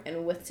Storm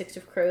and with Six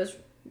of Crows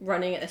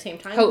running at the same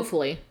time.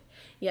 Hopefully.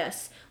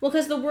 Yes. Well,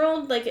 because the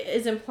world, like,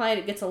 is implied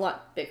it gets a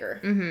lot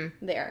bigger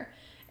there.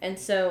 And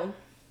so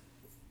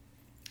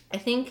I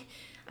think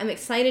I'm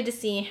excited to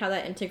see how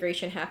that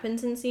integration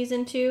happens in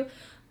season 2.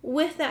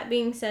 With that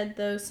being said,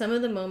 though, some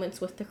of the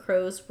moments with the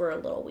crows were a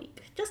little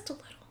weak. Just a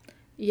little.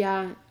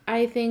 Yeah,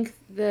 I think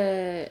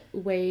the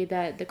way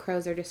that the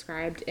crows are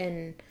described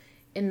in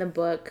the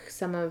book,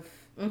 some of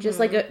just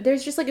like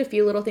there's just like a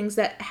few little things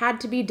that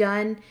had to be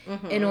done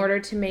in order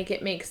to make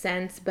it make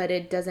sense, but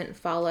it doesn't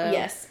follow.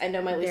 Yes, I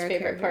know my least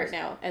favorite part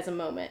now as a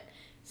moment.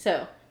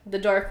 So, the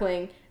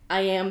Darkling,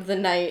 I am the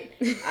night.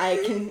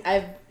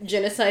 I've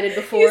genocided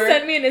before. You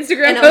sent me an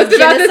Instagram and post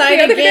about this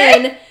the other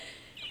again. day.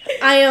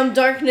 I am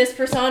darkness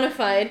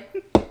personified.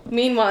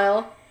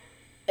 Meanwhile,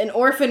 an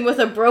orphan with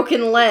a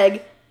broken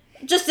leg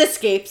just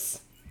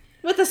escapes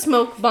with a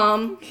smoke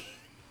bomb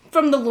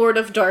from the Lord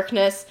of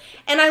Darkness,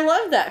 and I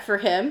love that for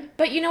him.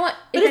 But you know what?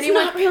 But it's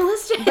not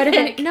realistic. But if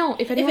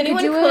anyone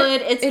could do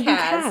it, it's it'd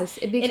Kaz.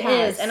 It'd be Kaz. It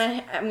is, and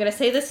I'm gonna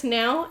say this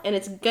now, and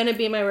it's gonna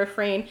be my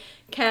refrain.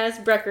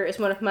 Kaz Brecker is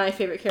one of my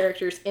favorite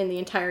characters in the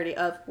entirety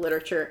of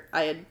literature.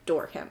 I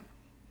adore him.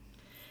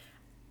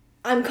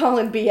 I'm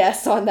calling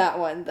BS on that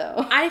one,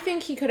 though. I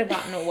think he could have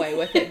gotten away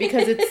with it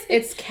because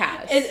it's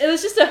Kaz. It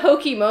was just a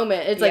hokey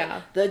moment. It's like,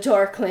 the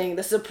Darkling,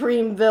 the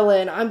supreme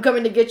villain, I'm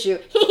coming to get you.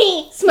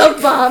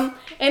 Smoke bomb.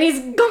 And he's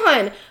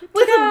gone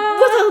with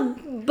a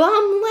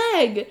bum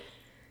leg.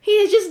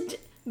 He just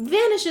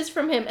vanishes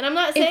from him. And I'm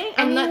not saying,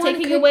 I'm not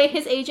taking away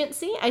his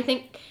agency. I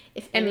think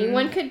if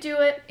anyone could do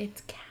it,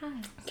 it's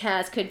Kaz.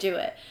 Kaz could do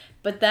it.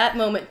 But that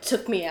moment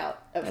took me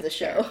out of the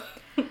show.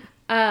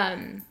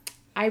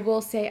 I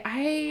will say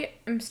I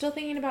am still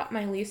thinking about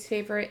my least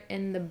favorite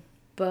in the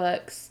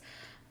books.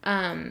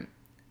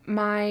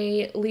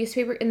 My least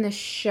favorite in the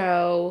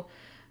show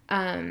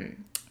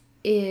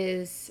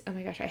is, oh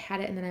my gosh, I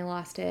had it and then I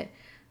lost it.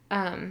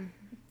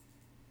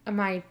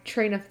 My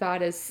train of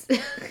thought is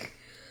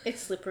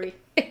it's slippery.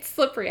 It's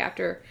slippery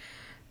after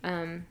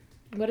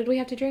what did we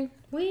have to drink?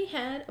 We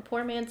had a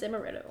poor man's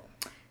Amaretto.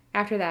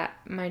 After that,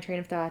 my train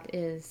of thought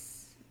is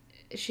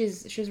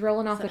she's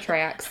rolling off the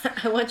tracks.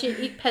 I want you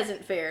to eat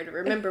peasant fare to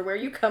remember where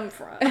you come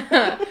from.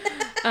 Oh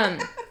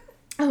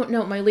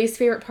no, my least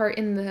favorite part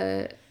in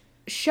the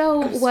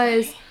show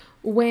was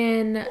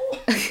when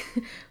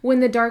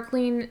the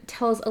Darkling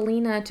tells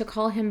Alina to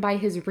call him by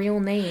his real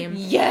name.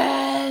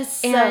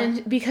 Yes!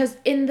 And because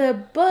in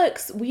the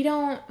books, we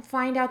don't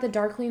find out the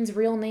Darkling's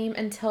real name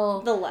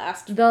until the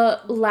last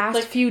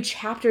few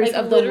chapters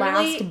of the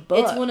last book.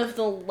 It's one of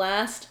the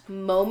last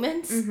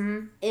moments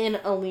in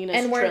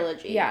Alina's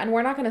trilogy. Yeah, and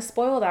we're not going to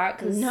spoil that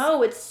because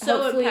it's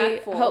so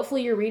impactful.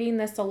 Hopefully you're reading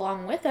this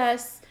along with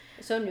us.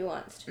 So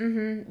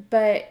nuanced.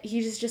 But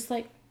he's just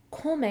like,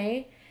 call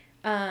me.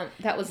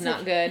 That was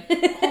not good.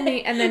 Call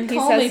me, and then he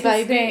says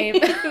his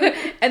name,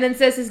 and then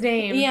says his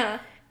name. Yeah,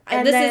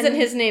 and this isn't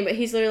his name, but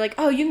he's literally like,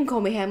 "Oh, you can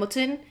call me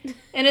Hamilton,"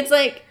 and it's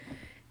like,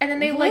 and then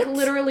they like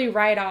literally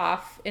ride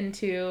off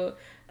into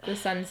the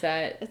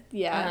sunset.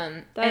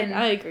 Yeah, and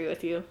I agree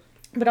with you.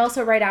 But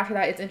also right after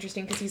that, it's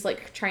interesting because he's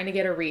like trying to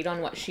get a read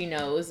on what she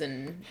knows,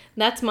 and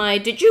that's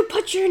did you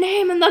put your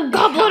name in the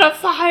goblet of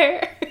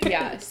fire?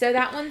 Yeah, so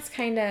that one's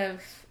kind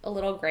of a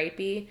little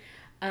gripey,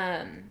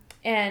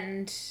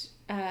 and.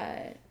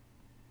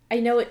 I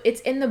know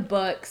it's in the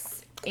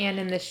books and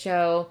in the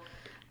show,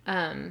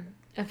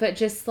 but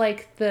just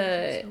like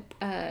the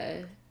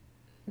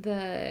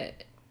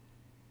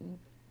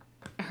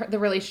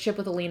relationship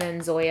with Alina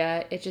and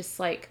Zoya, it just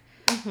like,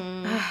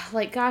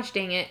 like gosh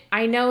dang it.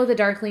 I know the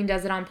Darkling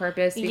does it on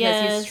purpose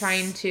because he's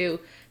trying to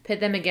pit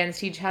them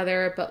against each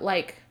other, but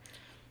like,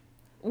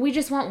 we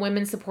just want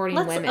women supporting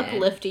women. Let's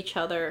uplift each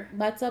other.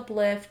 Let's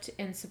uplift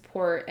and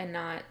support and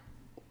not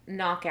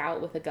knock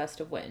out with a gust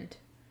of wind.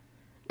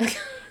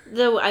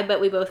 Though I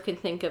bet we both can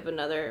think of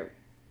another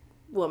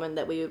woman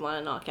that we would want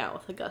to knock out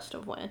with a gust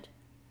of wind.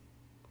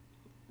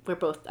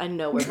 I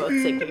know we're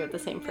both thinking of the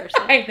same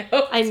person.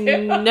 I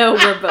know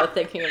we're both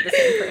thinking of the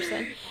same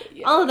person.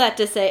 Yeah. All of that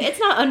to say, it's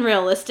not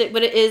unrealistic,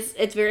 but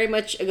it's very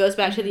much, it goes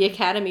back to the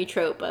Academy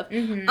trope of,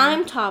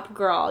 I'm top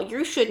girl,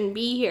 you shouldn't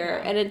be here.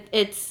 Yeah. And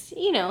it's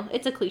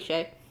a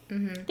cliche.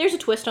 There's a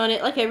twist on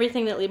it. Like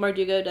everything that Leigh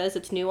Bardugo does,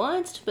 it's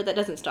nuanced, but that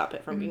doesn't stop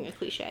it from being a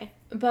cliche.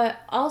 But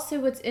also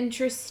what's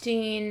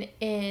interesting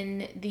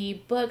in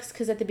the books,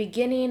 because at the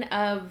beginning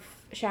of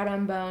Shadow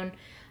and Bone,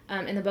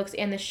 in the books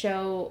and the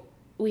show,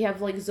 we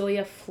have like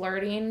Zoya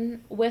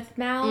flirting with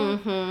Mal.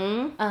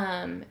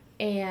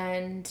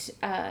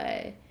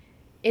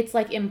 it's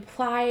like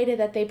implied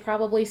that they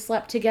probably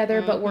slept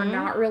together, but we're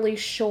not really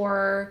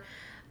sure.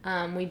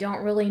 We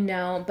don't really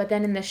know. But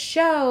then in the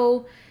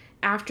show,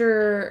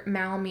 after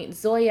Mal meets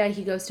Zoya,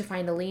 he goes to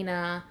find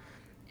Alina,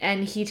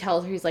 and he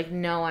tells her, he's like,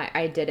 no,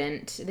 I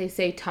didn't. They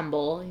say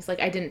tumble. He's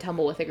like, I didn't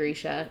tumble with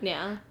Agrisha.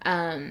 Yeah.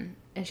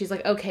 And she's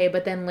like, okay.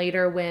 But then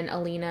later when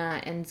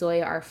Alina and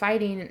Zoya are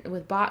fighting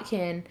with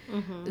Botkin,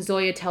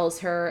 Zoya tells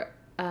her,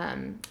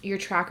 your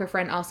tracker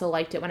friend also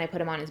liked it when I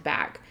put him on his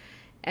back.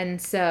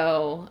 And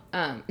so,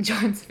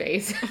 John's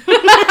face.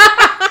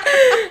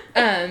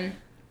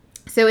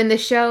 So in the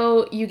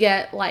show, you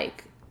get,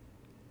 like,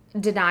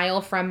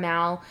 denial from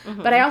Mal.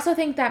 But I also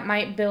think that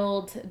might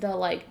build the,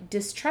 like,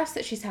 distrust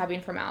that she's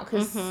having for Mal.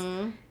 Because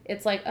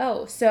it's like,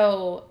 oh,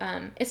 so,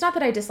 it's not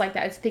that I dislike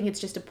that. I think it's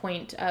just a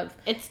point of...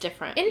 It's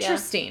different.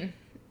 Interesting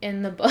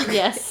in the book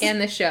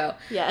and the show.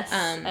 Yes,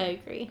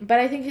 I agree. But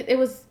I think it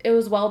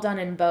was well done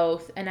in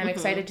both. And I'm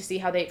excited to see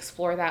how they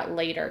explore that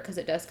later. Because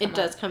it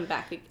does come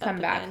back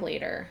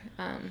later.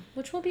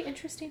 Which will be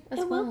interesting as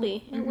well.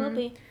 It will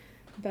be.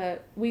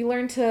 But we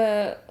learned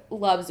to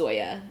love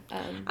Zoya.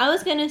 I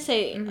was going to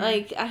say,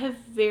 like, I have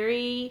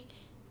very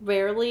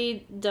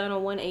rarely done a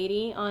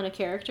 180 on a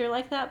character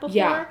like that before.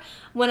 Yeah.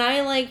 When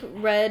I, like,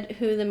 read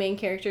who the main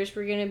characters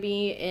were going to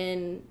be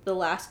in the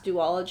last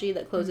duology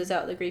that closes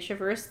out the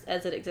Grishaverse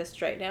as it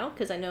exists right now,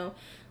 because I know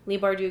Leigh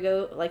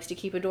Bardugo likes to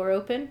keep a door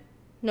open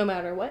no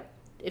matter what.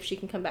 If she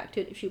can come back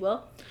to it, if she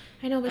will.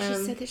 I know, but she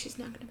said that she's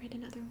not going to write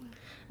another one.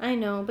 I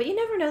know, but you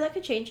never know. That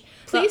could change.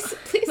 Please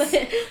change your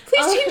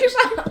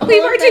mind. Leigh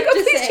Bardugo,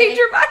 please change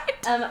your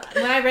mind.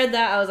 When I read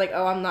that, I was like,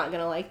 oh, I'm not going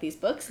to like these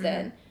books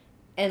then.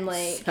 And,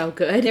 like... So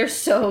good. They're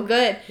so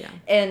good. Yeah.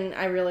 And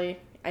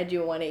I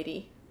do a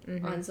 180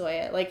 on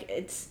Zoya. Like,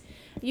 it's...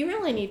 You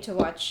really need to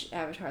watch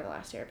Avatar: The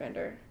Last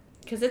Airbender.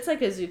 Because it's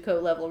like a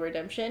Zuko level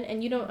redemption,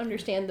 and you don't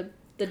understand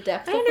the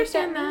depth of what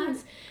that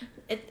means.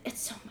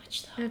 It's so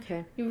much, though.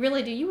 Okay. You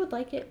really do. You would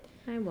like it.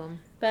 I will.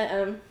 But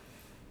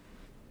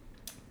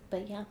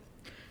yeah.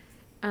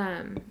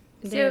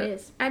 There it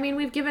is. I mean,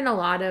 we've given a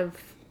lot of...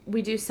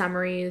 We do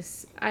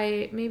summaries.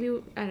 I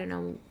don't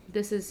know.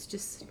 This is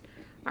just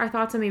our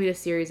thoughts on maybe the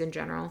series in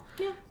general.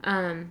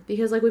 Yeah.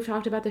 Because, like, we've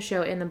talked about the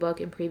show and the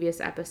book in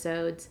previous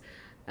episodes.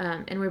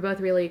 And we're both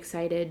really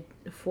excited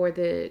for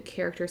the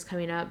characters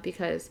coming up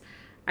because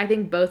I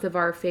think both of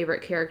our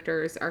favorite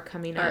characters are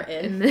coming up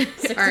in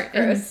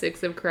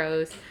Six of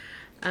Crows.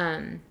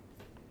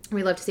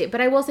 We love to see it.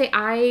 But I will say,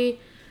 I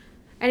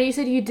know you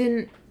said you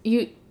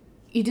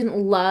didn't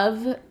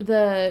love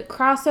the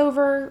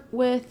crossover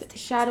with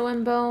Shadow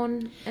and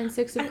Bone and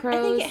Six of Crows.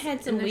 I think it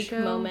had some weak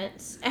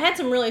moments. It had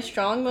some really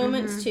strong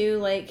moments, too,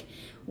 like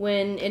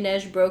when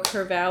Inej broke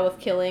her vow of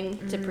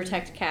killing to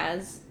protect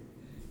Kaz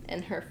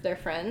and their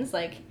friends.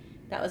 Like,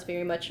 that was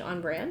very much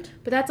on brand.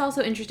 But that's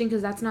also interesting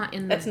because that's not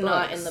in the books. That's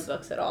not in the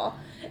books at all.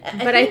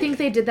 I think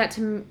they did that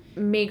to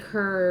make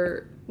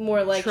her...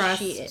 more like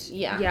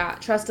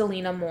trust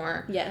Alina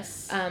more.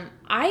 Yes.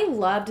 I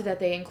loved that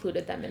they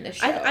included them in this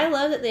show. I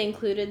love that they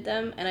included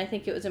them, and I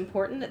think it was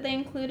important that they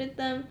included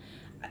them.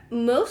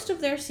 Most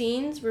of their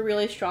scenes were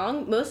really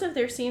strong. Most of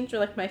their scenes were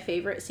like my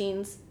favorite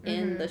scenes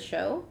in the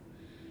show.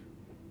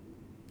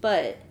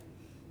 But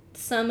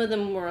some of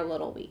them were a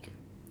little weak.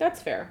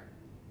 That's fair.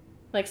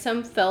 Like,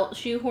 some felt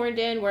shoehorned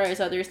in,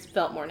 whereas others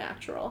felt more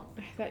natural.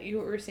 I thought you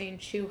were saying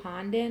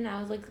shoehorned in. I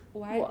was like,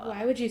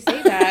 why would you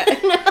say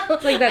that? No,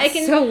 like,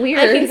 that's so weird.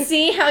 I can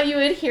see how you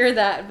would hear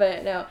that,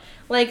 but no.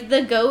 Like,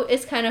 the goat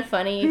is kind of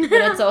funny,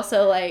 but it's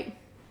also like...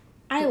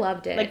 I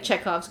loved it. Like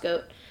Chekhov's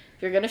goat.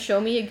 If you're going to show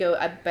me a goat,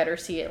 I better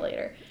see it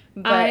later.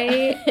 But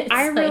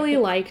I really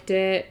liked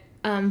it,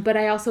 but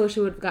I also wish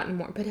it would have gotten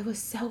more. But it was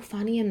so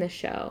funny in the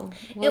show.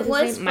 It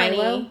was funny.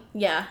 Milo?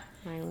 Yeah.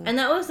 Milo. And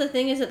that was the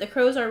thing, is that the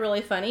crows are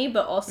really funny,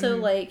 but also,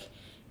 like,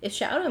 if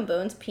Shadow and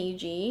Bone's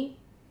PG,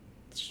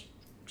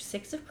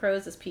 Six of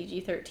Crows is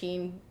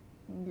PG-13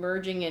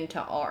 merging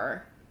into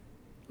R.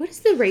 What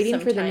is the rating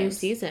for the new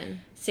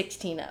season?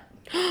 16 up.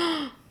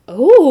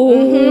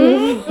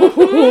 Oh!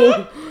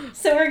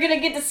 So we're going to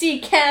get to see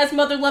Kaz,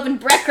 Mother-loving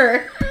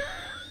Brecker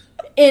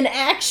in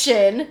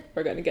action.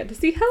 We're going to get to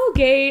see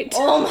Hellgate.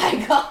 Oh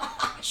my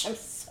gosh, I'm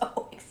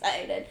so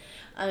excited.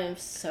 I am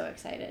so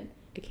excited.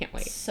 I can't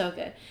wait. So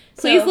good.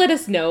 Please let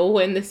us know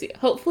when this...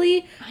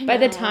 Hopefully, by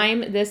the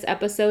time this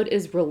episode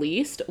is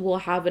released, we'll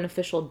have an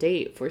official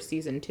date for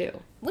season 2.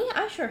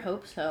 I sure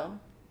hope so.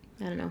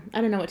 I don't know. I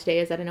don't know what today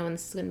is. I don't know when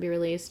this is going to be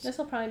released. This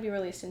will probably be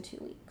released in 2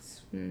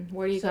 weeks.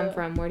 Where do you come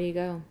from? Where do you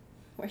go?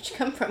 Where'd you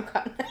come from,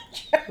 Cotton Eye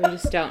Joe? We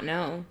just don't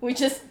know. We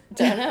just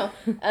don't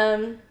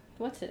know.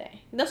 What's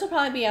today? This will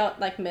probably be out,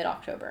 like,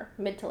 mid-October.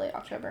 Mid to late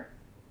October.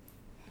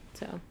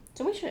 So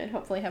we should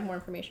hopefully have more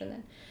information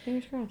then.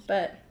 Fingers crossed.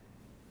 But...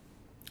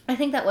 I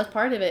think that was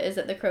part of it, is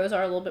that the crows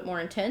are a little bit more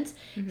intense.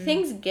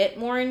 Things get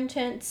more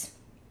intense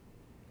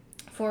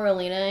for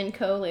Alina and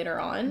co later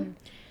on.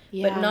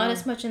 but not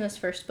as much in this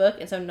first book,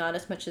 and so not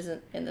as much as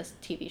in this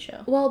TV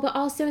show. Well, but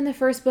also in the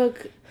first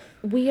book,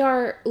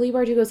 Leigh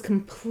Bardugo's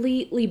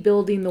completely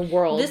building the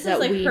world that we now know. This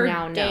is like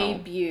her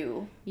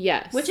debut.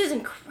 Yes. Which is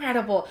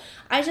incredible.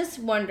 I just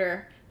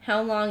wonder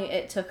how long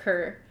it took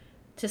her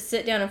to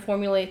sit down and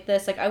formulate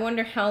this. Like, I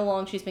wonder how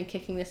long she's been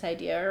kicking this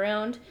idea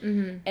around,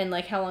 and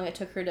like how long it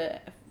took her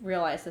to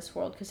realize this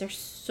world, because there's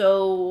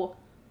so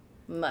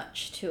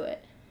much to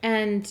it.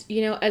 And,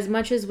 you know, as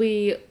much as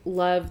we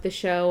love the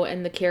show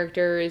and the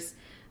characters,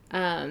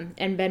 and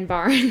Ben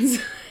Barnes.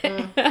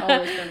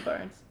 Always Ben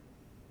Barnes.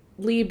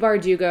 Leigh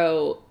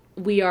Bardugo,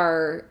 we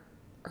are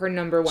her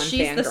number one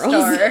She's fangirls. the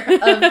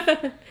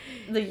star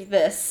of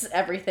this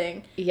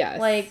everything. Yes.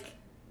 Like,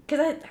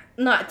 because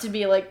not to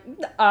be like,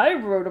 I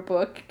wrote a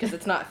book, because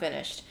it's not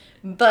finished,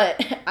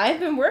 but I've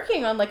been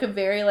working on like a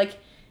very like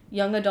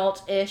young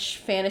adult-ish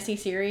fantasy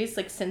series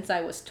like since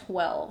I was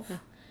 12. Huh.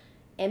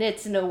 And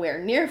it's nowhere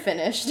near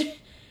finished.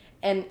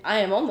 And I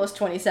am almost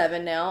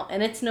 27 now,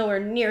 and it's nowhere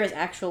near as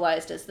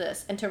actualized as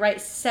this. And to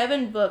write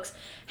 7 books,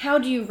 how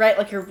do you write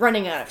like you're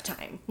running out of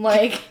time?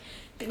 Like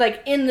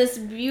in this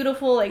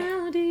beautiful, like,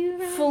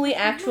 fully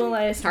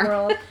actualized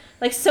world.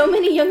 Like, so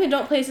many young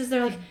adult places,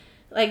 they're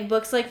like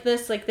books like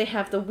this, like, they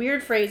have the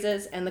weird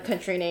phrases and the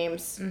country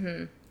names,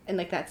 and,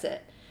 like, that's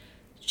it.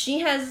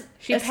 She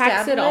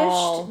packs it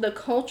all. The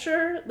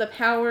culture, the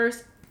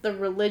powers, the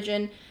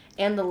religion,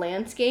 and the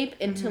landscape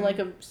into like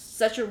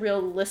such a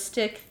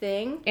realistic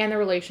thing. And the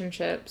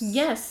relationships.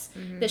 Yes.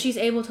 That she's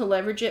able to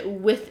leverage it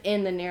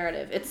within the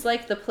narrative. It's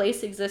like the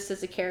place exists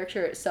as a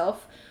character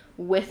itself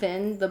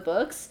within the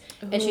books.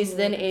 And she's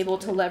then able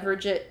to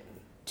leverage it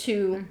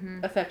to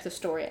affect the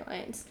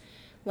storylines.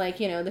 Like,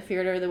 you know, the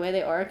theater the way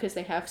they are because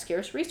they have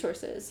scarce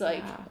resources.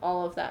 Like,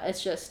 all of that.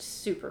 It's just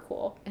super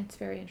cool. It's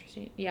very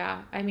interesting.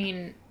 Yeah. I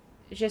mean,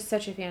 it's just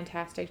such a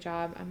fantastic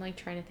job. I'm like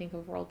trying to think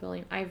of world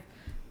building.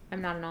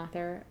 I'm not an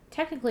author.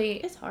 Technically...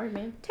 It's hard,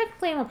 man.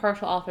 Technically, I'm a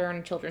partial author on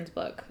a children's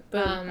book.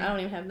 But I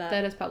don't even have that.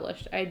 That is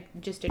published. I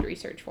just did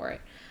research for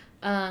it.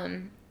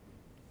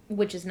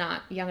 Which is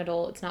not young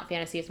adult. It's not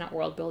fantasy. It's not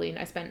world building.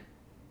 I spent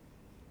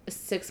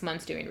 6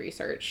 months doing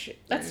research.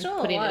 That's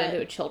still putting a lot. it into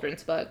a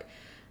children's book.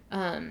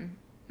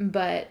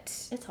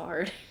 But... It's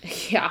hard.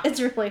 Yeah. It's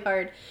really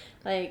hard.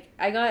 Like,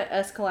 I got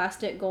a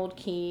Scholastic Gold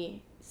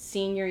Key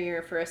senior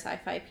year for a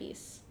sci-fi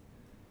piece.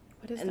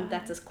 What is and that?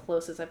 That's as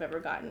close as I've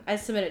ever gotten. I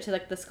submitted to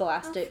like the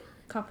Scholastic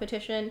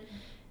competition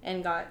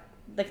and got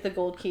like the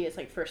gold key is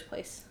like first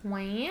place.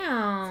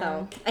 Wow.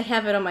 So I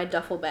have it on my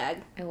duffel bag.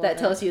 That it.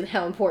 Tells you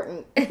how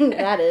important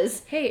that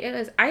is. Hey, it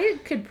is. I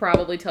could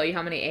probably tell you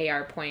how many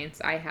AR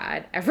points I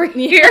had every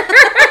year.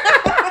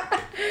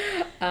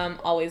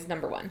 Always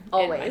number one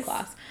in my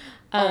class.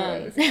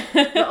 Always.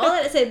 But all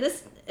that to say,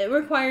 it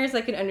requires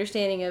like an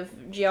understanding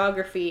of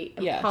geography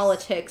and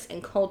politics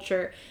and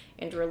culture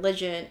and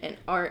religion and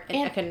art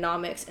and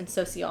economics and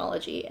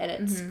sociology, and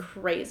it's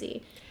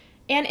crazy.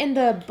 And in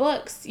the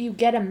books, you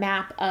get a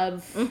map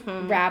of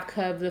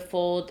Ravka, the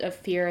Fold of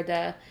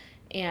Fjerda,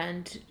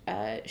 and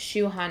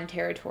Shuhan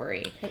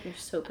territory. I think you're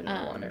soaping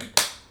in water.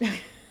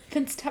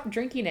 Then stop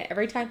drinking it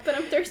every time. But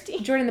I'm thirsty.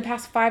 Jordan, the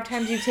past 5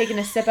 times you've taken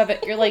a sip of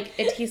it, you're like,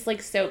 it tastes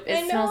like soap.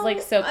 It smells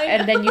like soap.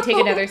 And then you take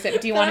another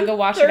sip. Do you want to go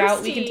wash it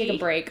out? We can take a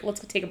break. Let's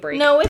take a break.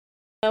 No,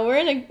 we're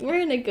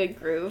in a good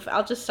groove.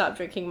 I'll just stop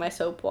drinking my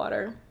soap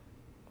water.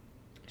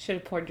 Should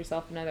have poured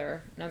yourself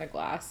another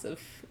glass of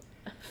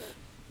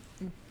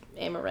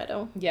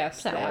Amaretto.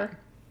 Yes, sour.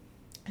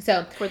 That.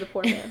 So for the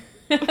poor man.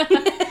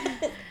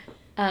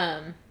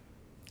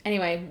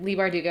 Anyway, Leigh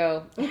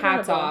Bardugo,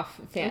 hats off.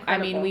 I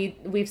mean,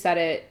 we've said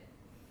it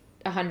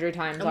 100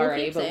 times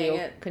already, but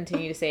we'll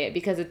continue to say it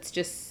because it's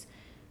just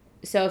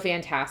so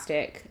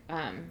fantastic.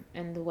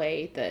 And the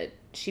way that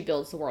she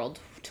builds the world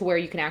to where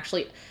you can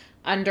actually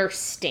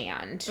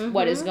understand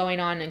what is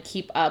going on and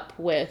keep up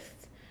with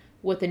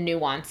the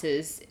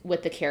nuances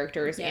with the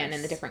characters and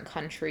in the different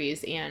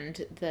countries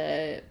and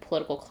the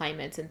political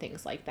climates and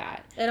things like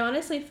that. It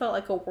honestly felt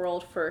like a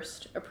world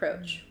first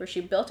approach where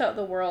she built out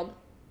the world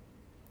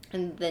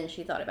and then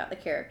she thought about the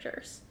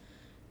characters,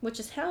 which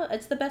is how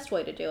it's the best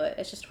way to do it.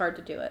 It's just hard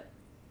to do it.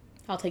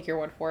 I'll take your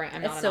word for it.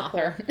 I'm not an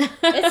author. Cool.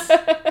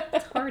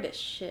 It's hard as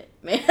shit,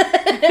 man.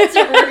 It's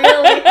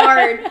really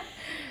hard.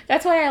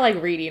 That's why I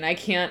like reading. I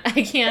can't.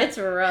 It's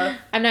rough.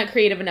 I'm not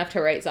creative enough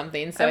to write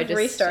something, so I've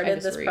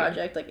restarted this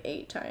project like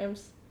 8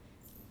 times.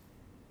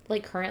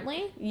 Like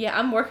currently? Yeah,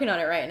 I'm working on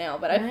it right now,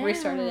 but I've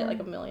restarted it like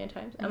 1,000,000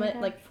 times. I'm at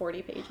like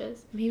 40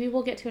 pages. Maybe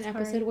we'll get to an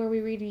episode where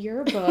we read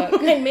your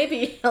book. And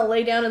maybe I'll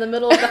lay down in the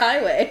middle of the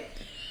highway.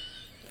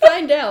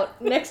 Find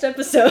out next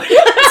episode.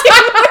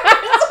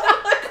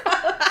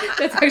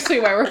 That's actually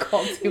why we're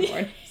called Two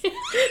Mornings.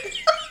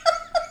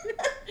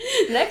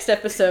 Next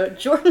episode,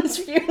 Jordan's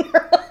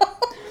funeral.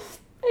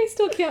 I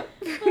still can't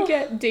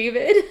forget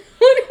David.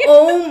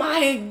 Oh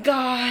my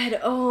god.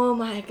 Oh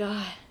my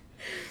god.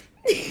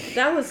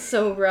 That was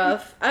so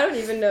rough. I don't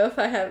even know if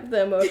I have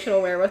the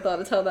emotional wherewithal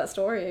to tell that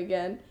story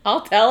again.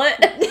 I'll tell it.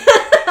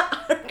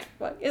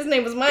 His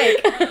name was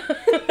Mike.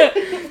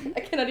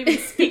 I cannot even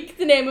speak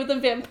the name of the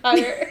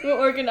vampire who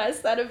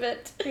organized that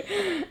event.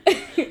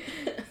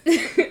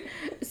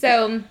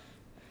 So,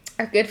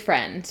 our good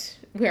friend,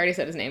 we already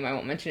said his name, I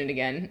won't mention it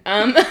again.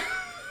 I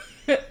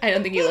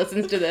don't think he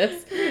listens to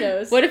this. Who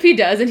knows? What if he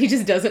does and he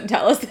just doesn't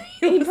tell us that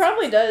he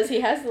probably does.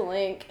 He has the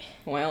link.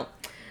 Well,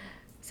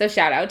 so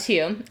shout out to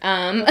you.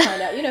 We'll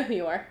find out. You know who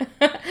you are.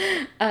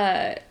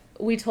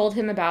 We told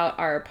him about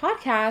our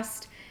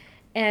podcast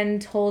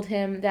and told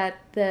him that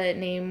the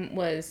name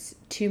was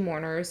Two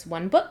Mourners,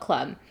 One Book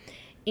Club.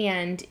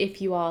 And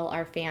if you all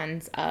are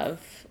fans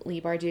of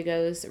Leigh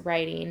Bardugo's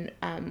writing,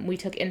 we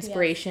took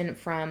inspiration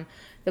from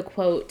the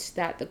quote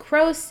that the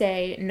crows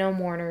say, "No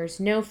mourners,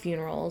 no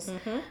funerals."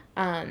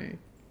 And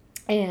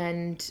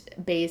again,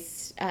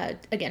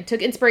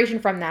 took inspiration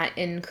from that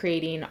in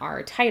creating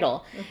our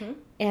title.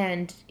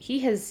 And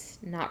he has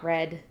not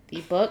read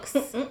the books.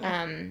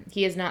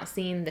 He has not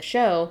seen the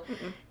show.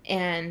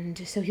 And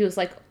so he was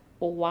like,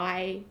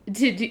 why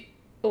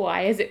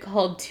is it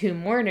called Two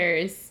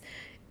Mourners?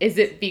 Is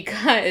it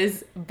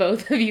because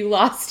both of you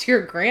lost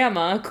your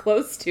grandmas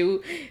close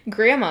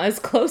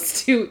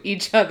to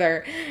each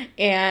other?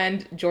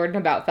 And Jordan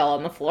about fell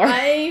on the floor.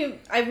 I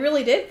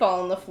really did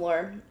fall on the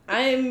floor.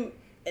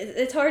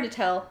 It's hard to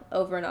tell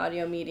over an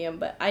audio medium,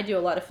 but I do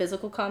a lot of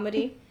physical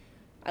comedy.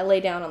 I lay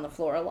down on the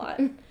floor a lot.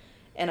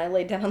 And I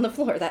laid down on the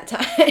floor that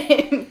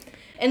time.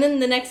 And then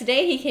the next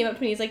day he came up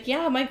to me, he's like,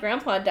 yeah, my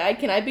grandpa died.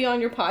 Can I be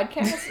on your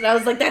podcast? And I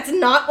was like, that's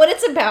not what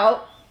it's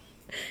about.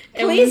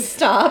 Please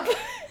stop.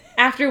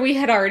 After we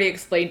had already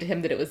explained to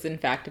him that it was in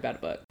fact about a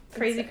book.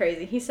 Crazy.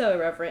 He's so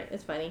irreverent.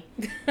 It's funny.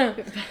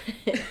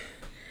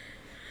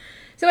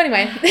 So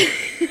anyway.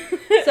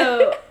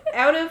 So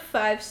out of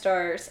 5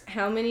 stars,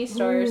 how many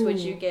stars would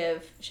you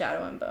give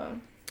Shadow and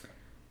Bone?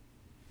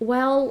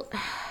 Well,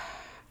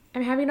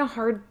 I'm having a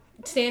hard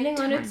standing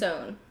on its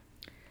own,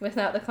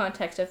 without the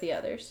context of the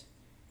others.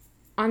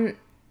 I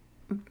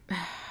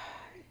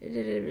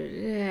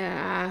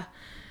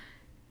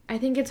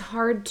think it's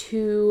hard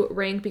to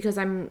rank because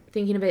I'm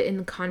thinking of it in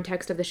the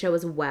context of the show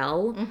as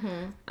well.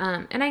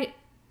 And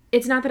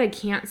it's not that I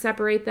can't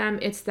separate them.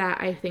 It's that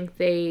I think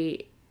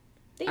they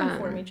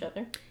inform each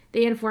other.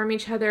 They inform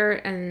each other,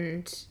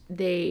 and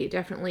they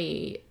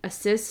definitely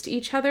assist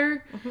each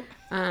other.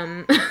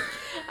 I'm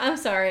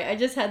sorry. I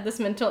just had this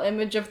mental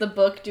image of the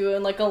book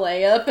doing like a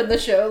layup and the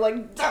show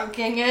like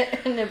dunking it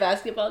in a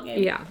basketball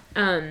game. Yeah.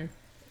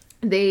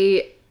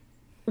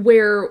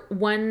 Where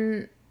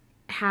one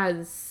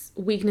has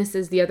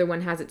weaknesses, the other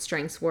one has its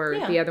strengths.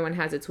 Where the other one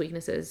has its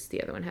weaknesses,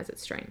 the other one has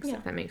its strengths.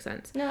 If that makes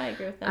sense. No, I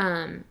agree with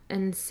that.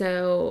 And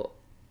so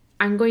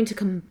I'm going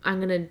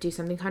to do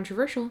something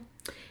controversial,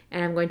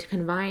 and I'm going to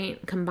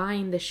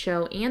combine the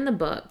show and the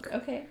book.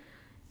 Okay.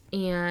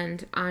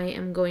 And I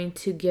am going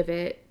to give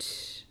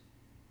it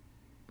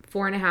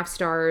 4.5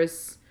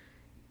 stars.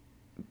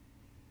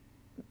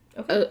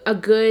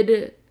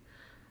 Okay.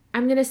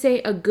 I'm going to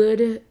say a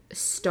good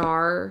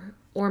star,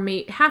 or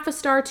maybe half a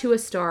star to a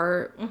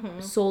star,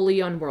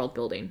 solely on world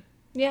building.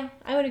 Yeah,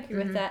 I would agree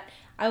with that.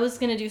 I was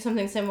going to do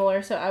something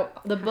similar. So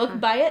the book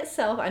by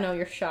itself, I know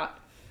you're shocked.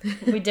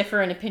 We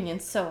differ in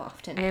opinions so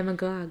often. I am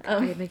agog. I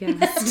am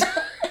aghast.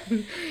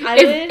 We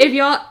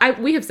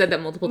have said that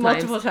multiple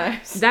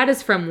times. That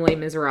is from Les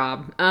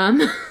Miserables.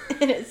 And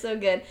it's so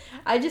good.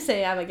 I just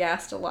say I'm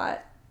aghast a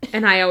lot.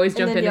 And I always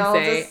jump in and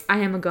say, I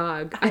am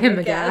agog. I am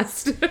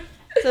aghast.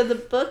 So the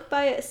book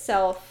by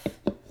itself,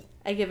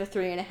 I give a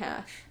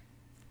 3.5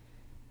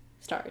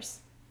 stars.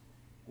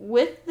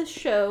 With the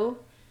show,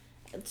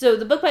 so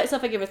the book by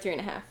itself, I give a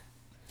 3.5.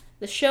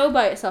 The show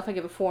by itself, I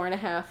give a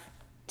 4.5.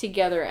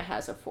 Together, it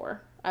has a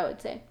 4, I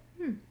would say.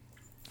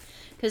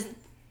 Because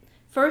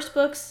first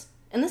books,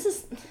 and this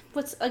is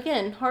what's,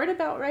 again, hard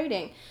about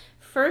writing.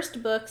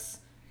 First books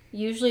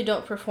usually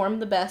don't perform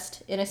the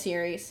best in a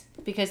series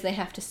because they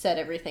have to set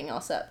everything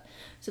else up.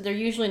 So they're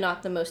usually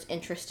not the most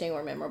interesting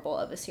or memorable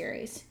of a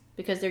series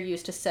because they're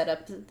used to set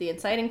up the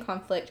inciting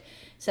conflict,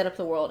 set up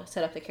the world,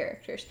 set up the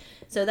characters.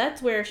 So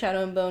that's where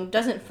Shadow and Bone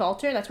doesn't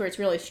falter. That's where it's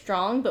really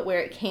strong, but where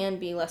it can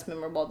be less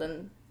memorable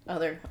than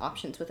other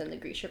options within the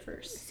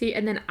Grishaverse. See,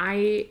 and then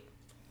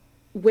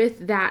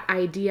with that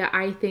idea,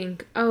 I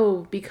think,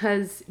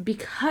 because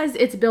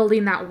it's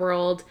building that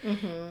world,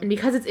 and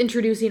because it's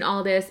introducing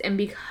all this, and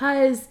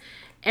because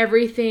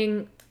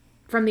everything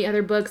from the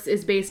other books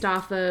is based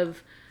off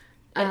of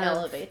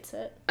elevates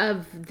it.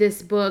 Of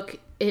this book,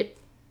 it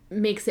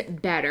makes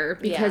it better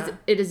because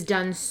it is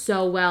done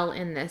so well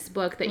in this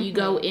book that you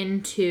go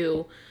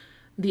into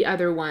the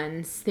other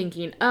ones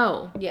thinking,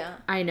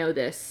 I know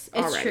this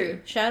already. It's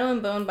true. Shadow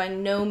and Bone by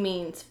no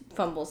means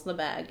fumbles the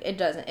bag. It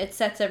doesn't. It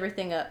sets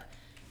everything up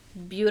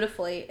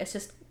beautifully. It's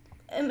just,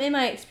 in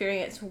my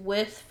experience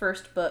with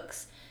first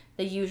books,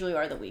 they usually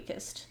are the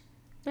weakest.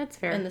 That's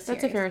fair. In the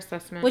series. That's a fair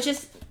assessment.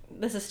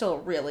 This is still a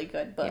really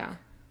good book. Yeah.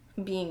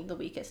 Being the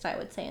weakest, I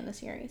would say, in the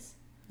series.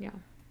 Yeah.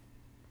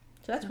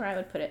 So that's where I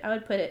would put it. I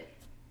would put it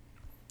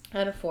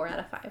at a 4 out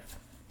of 5.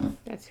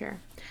 That's fair.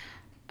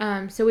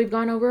 So we've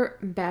gone over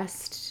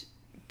best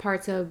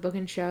parts of book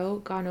and show,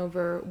 gone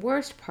over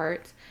worst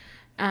parts.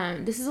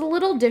 This is a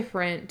little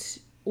different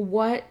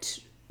what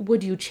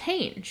would you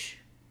change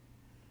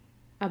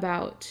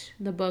about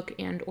the book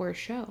and or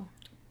show?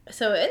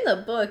 So in the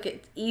book,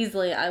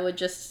 I would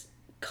just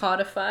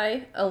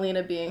codify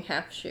Alina being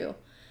half Shu.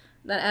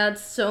 That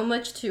adds so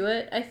much to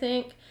it, I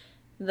think,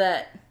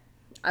 that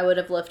I would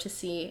have loved to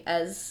see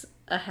as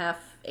a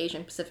half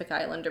Asian Pacific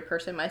Islander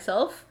person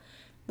myself.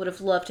 Would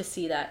have loved to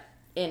see that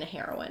in a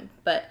heroine.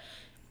 But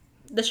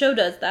the show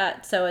does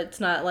that, so it's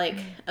not like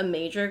a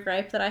major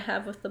gripe that I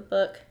have with the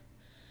book.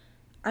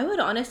 I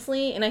would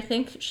honestly, and I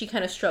think she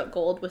kind of struck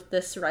gold with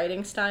this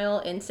writing style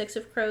in Six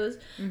of Crows,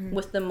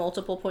 with the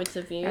multiple points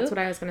of view. That's what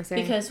I was going to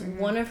say. Because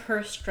one of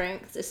her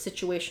strengths is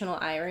situational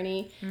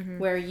irony,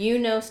 where you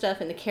know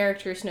stuff and the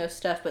characters know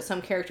stuff, but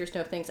some characters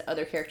know things that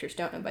other characters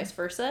don't, and vice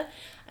versa.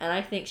 And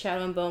I think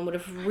Shadow and Bone would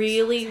have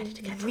really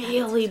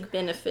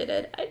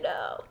benefited. I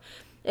know.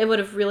 It would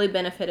have really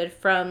benefited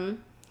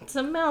from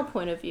some Mal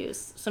point of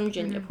views, some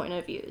Jinya point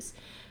of views,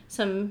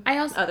 some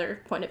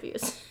other point of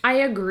views. I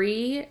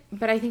agree,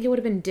 but I think it would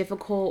have been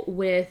difficult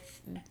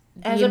with...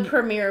 As a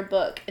premiere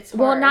book, it's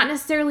hard. Well, not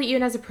necessarily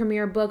even as a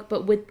premiere book,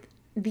 but with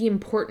the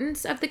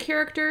importance of the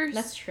characters.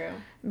 That's true.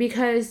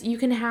 Because you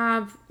can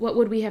have... What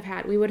would we have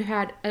had? We would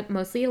have had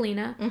mostly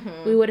Alina.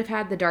 We would have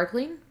had the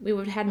Darkling. We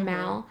would have had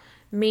Mal.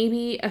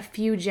 Maybe a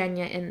few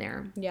Jenya in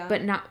there. Yeah.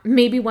 But not...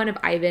 Maybe one of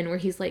Ivan where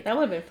he's like... That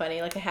would have been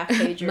funny, like a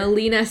half-pager.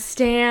 Melina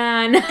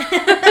Stan.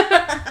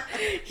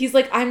 He's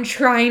like, I'm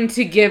trying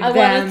to give them I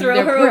want to throw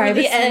her privacy. over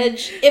the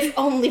edge, if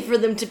only for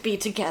them to be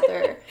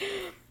together.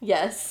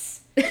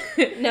 Yes.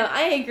 No,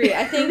 I agree.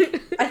 I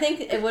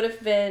think it would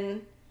have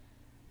been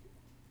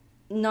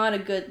not a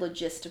good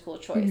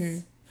logistical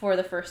choice for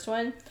the first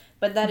one,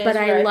 but that is. But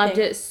I loved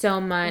it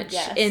so much,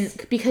 and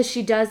because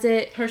she does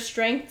it. Her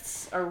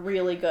strengths are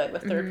really good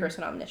with third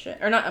person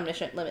omniscient, or not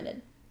omniscient,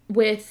 limited.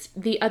 With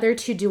the other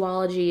two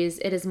duologies,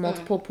 it is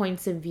multiple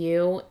points of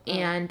view,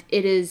 and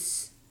it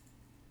is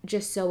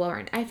just so well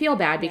earned. I feel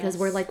bad because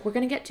we're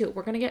gonna get to it.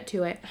 We're gonna get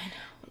to it. I know.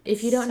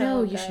 If you don't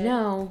know, you should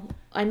know.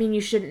 I mean,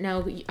 you shouldn't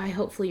know, but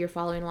hopefully you're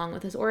following along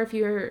with us. Or if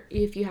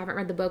you haven't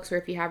read the books, or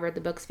if you have read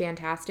the books,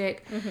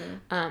 fantastic.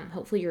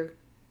 Hopefully you're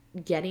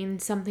getting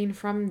something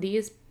from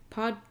these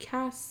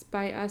podcasts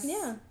by us.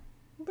 Yeah,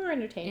 we're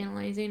entertaining.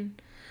 Analyzing.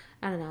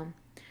 I don't know.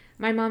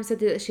 My mom said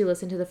that she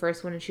listened to the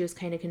first one and she was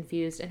kind of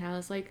confused, and I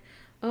was like,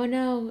 oh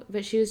no,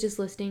 but she was just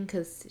listening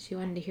because she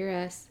wanted to hear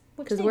us.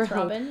 Because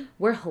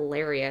we're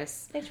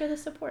hilarious. Thanks for the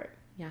support.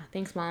 Yeah,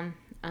 thanks, Mom.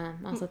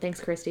 Also, thanks,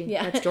 Christy.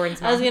 Yeah, that's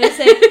Jordan's mom. I was gonna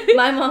say,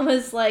 my mom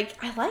was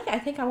like, I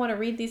think I want to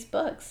read these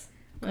books.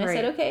 And I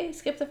said, okay,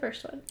 skip the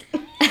first one.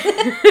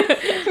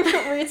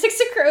 Read Six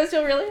of Crows,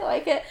 you'll really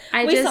like it.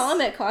 We saw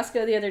them at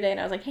Costco the other day, and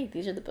I was like, hey,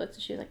 these are the books.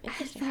 And she was like,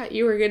 interesting. I thought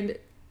you were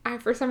good.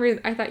 For some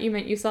reason, I thought you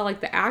meant you saw like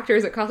the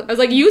actors at Costco. I was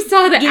like, you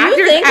saw the actors at Costco? Do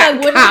you think I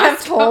wouldn't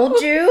have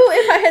told you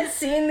if I had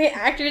seen the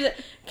actors?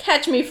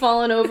 Catch me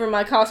falling over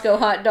my Costco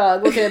hot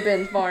dog looking at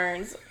Ben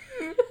Barnes.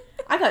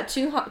 I got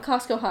 2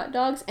 Costco hot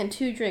dogs and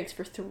 2 drinks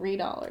for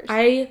 $3.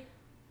 I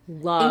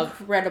love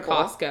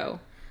Costco.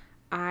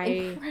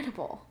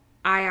 Incredible.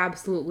 I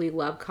absolutely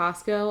love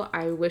Costco.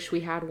 I wish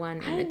we had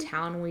one in the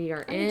town we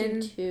are in. I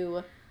do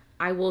too.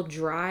 I will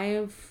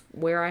drive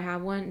where I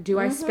have one. Do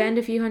I spend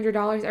a few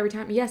 $100s every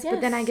time? Yes,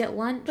 but then I get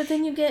lunch. But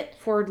then you get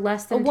for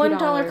less than $1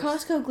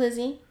 Costco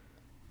glizzy,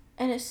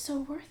 and it's so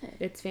worth it.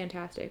 It's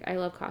fantastic. I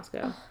love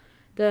Costco. Ugh.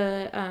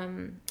 The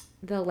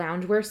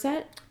loungewear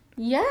set.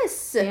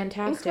 Yes,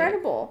 fantastic,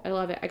 incredible. I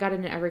love it. I got it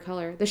in every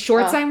color. The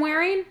shorts I'm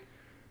wearing,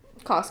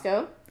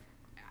 Costco.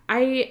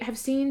 I have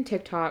seen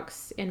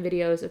TikToks and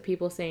videos of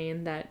people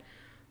saying that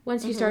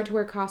once you start to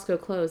wear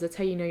Costco clothes, that's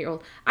how you know you're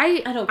old.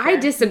 I don't care. I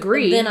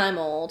disagree. Then I'm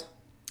old.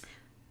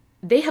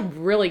 They have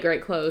really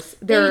great clothes.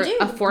 They're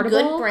affordable.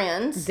 Good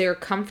brands. They're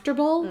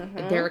comfortable.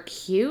 They're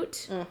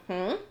cute.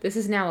 This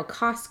is now a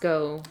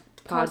Costco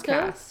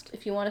podcast.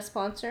 If you want to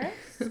sponsor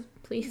us,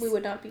 please. We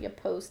would not be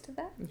opposed to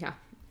that. Yeah.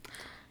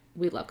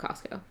 We love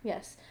Costco.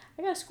 Yes.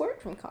 I got a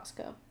squirt from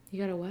Costco.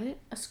 You got a what?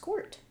 A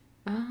squirt.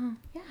 Oh.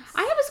 Yes.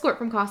 I have a squirt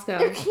from Costco.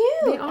 They're cute.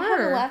 They are. I have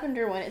a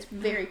lavender one. It's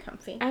very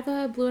comfy. I have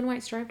a blue and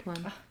white striped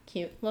one. Oh,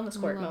 cute. Love a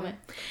squirt moment.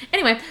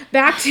 Anyway,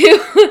 back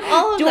to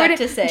all of Jordan, that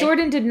to say.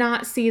 Jordan did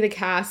not see the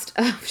cast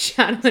of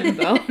Shadow and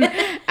Bone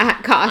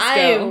at Costco.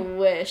 I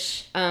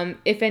wish.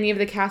 If any of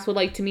the cast would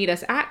like to meet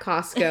us at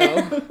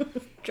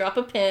Costco, drop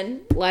a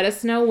pin. Let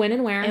us know when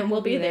and where, and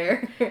we'll be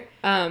there.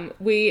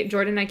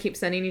 Jordan and I keep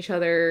sending each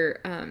other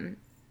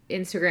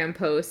Instagram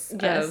posts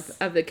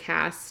of the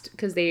cast,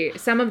 because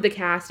some of the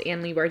cast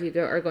and Leigh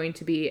Bardugo are going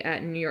to be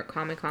at New York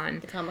Comic Con.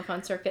 The Comic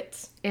Con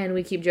circuits. And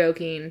we keep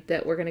joking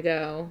that we're gonna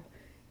go.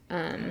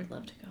 I'd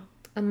love to go.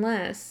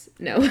 Unless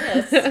no.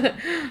 Yes.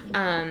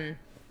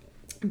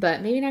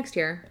 But maybe next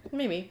year.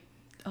 Maybe.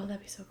 Oh,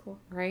 that'd be so cool.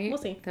 Right? We'll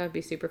see. That would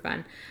be super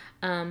fun.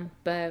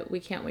 But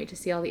we can't wait to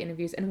see all the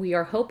interviews, and we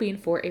are hoping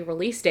for a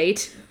release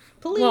date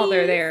while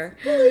they're there.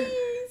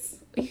 Please.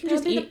 You can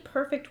just be the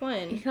perfect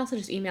one. You can also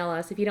just email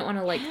us if you don't want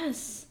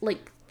to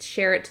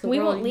share it to the world.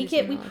 We won't leak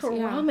it. We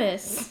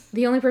promise. Yeah.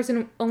 The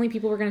only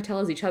people we're going to tell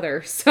is each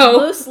other. So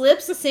loose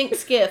lips sink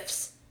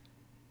skiffs.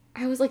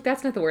 I was like,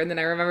 that's not the word. And then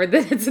I remembered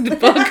that it's in the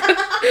book.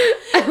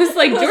 I was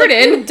like,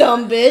 Jordan. Like,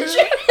 dumb bitch.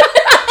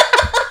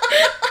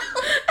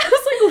 I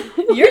was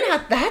like, you're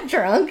not that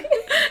drunk.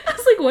 I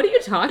was like, what are you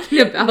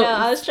talking about? No,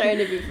 I was trying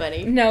to be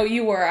funny. No,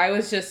 you were. I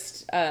was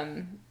just,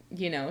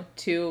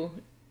 too...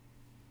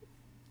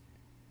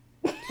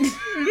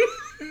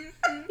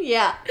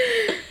 yeah.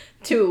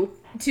 Too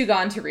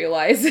gone to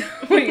realize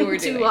what you were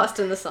doing. Too lost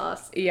in the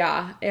sauce.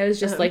 Yeah. It was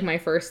just like my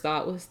first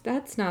thought was,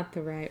 that's not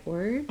the right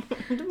word.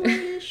 The word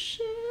is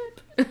ship.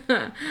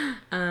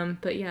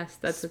 But yes,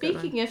 that's a good one.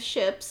 Speaking of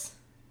ships,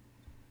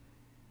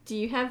 do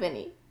you have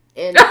any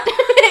in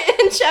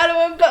Shadow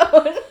and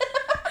Bone?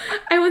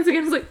 I once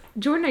again was like,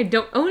 Jordan, I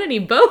don't own any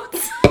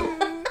boats.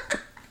 Oh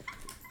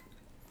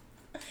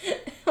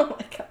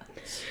my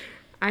gosh.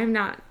 I'm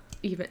not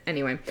even...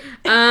 Anyway.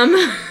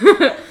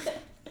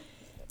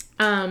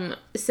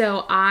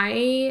 So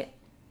I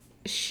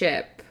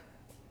ship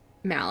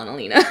Mal and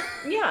Alina.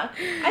 Yeah.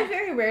 I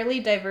very rarely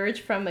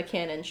diverge from a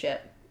canon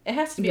ship. It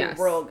has to be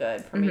real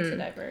good for me to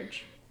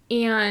diverge.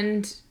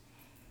 And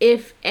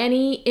if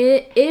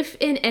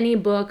in any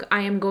book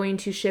I am going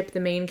to ship the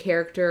main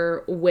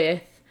character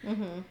with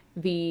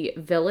the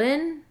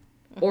villain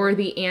or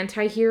the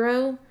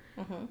anti-hero,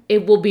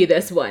 it will be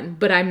this one.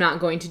 But I'm not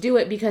going to do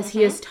it because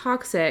he is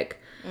toxic.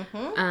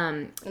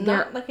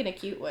 Not like in a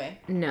cute way.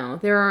 No,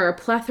 there are a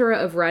plethora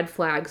of red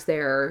flags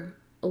there.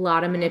 A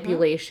lot of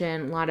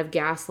manipulation, a lot of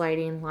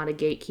gaslighting, a lot of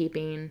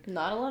gatekeeping.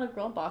 Not a lot of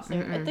girl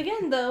bossing. At the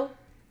end, though,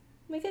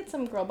 we get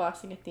some girl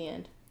bossing at the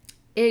end.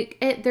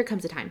 There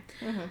comes a time.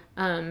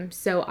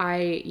 So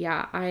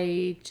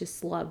I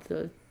just love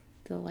the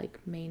like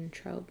main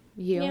trope.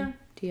 Do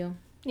you?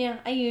 Yeah,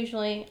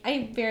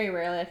 I very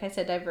rarely, like I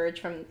said, diverge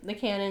from the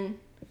canon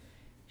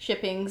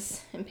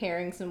shippings and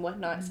pairings and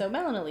whatnot. So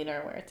Mal and Alina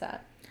are where it's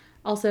at.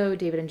 Also,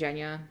 David and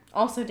Jenya.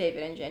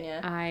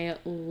 I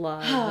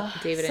love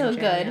David and Jenya. So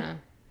good.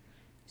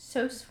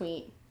 So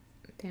sweet.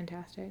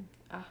 Fantastic.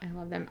 I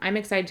love them. I'm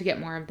excited to get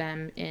more of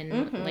them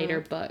in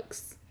later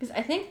books. Because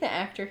I think the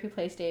actor who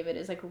plays David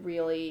is, like,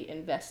 really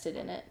invested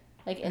in it.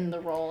 Like, in the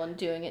role and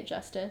doing it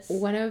justice.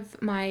 One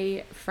of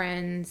my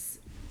friends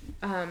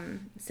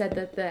said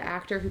that the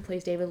actor who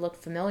plays David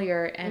looked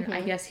familiar, and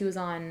I guess he was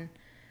on...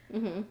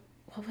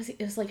 What was he?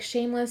 It was, like,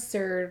 Shameless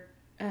or...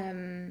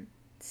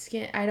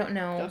 Skin, I don't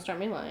know. Don't start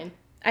me lying.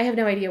 I have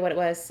no idea what it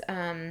was.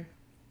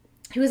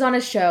 He was on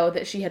a show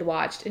that she had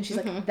watched, and she's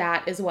like,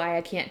 that is why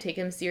I can't take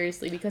him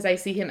seriously, because I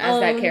see him as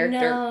that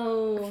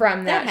character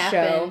from that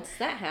show.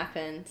 That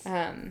happens.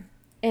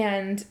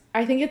 And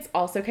I think it's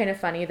also kind of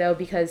funny, though,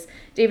 because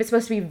David's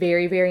supposed to be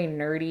very, very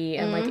nerdy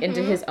and, like,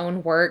 into his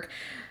own work.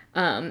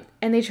 And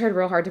they tried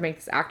real hard to make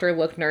this actor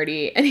look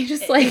nerdy, and he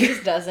just, like... He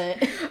just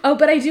doesn't. Oh,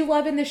 but I do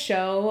love in the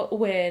show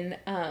when...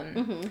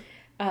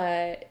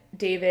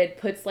 David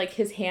puts, like,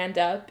 his hand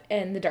up,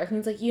 and the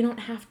Darkling's like, you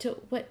don't have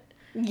to, what?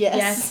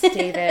 Yes,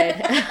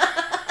 David.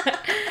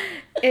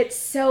 It's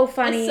so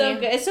funny. It's so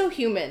good. It's so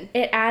human.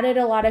 It added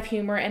a lot of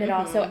humor, and it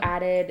also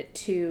added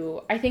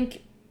to, I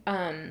think,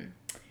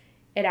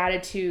 it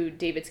added to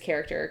David's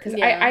character, because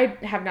I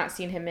have not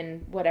seen him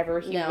in whatever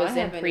he was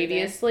in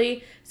previously,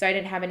 either. So I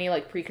didn't have any,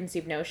 like,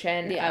 preconceived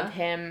notion of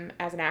him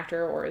as an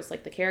actor or as,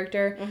 like, the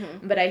character,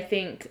 but I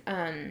think,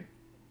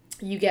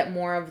 you get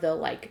more of the,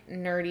 like,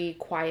 nerdy,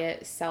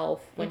 quiet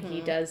self when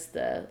he does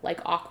the, like,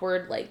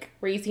 awkward, like,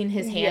 raising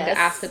his hand to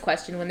ask a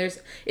question when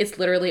it's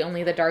literally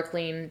only the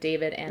Darkling,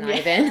 David, and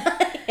Ivan.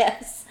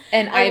 Yes.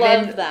 And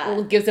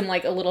Ivan gives him,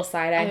 like, a little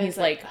side eye, and he's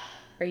like,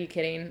 are you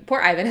kidding?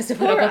 Poor Ivan has to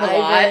put up with a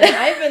lot.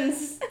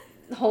 Ivan's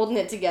holding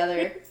it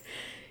together.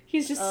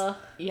 He's just,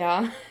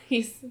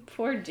 he's...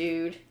 Poor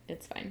dude.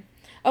 It's fine.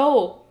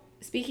 Oh,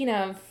 speaking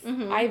of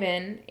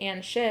Ivan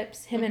and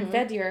ships, him and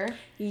Fedor.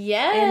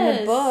 Yes.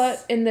 In the book,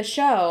 in the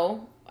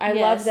show, I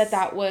love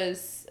that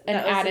was an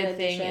added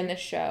thing in the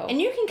show.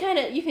 And you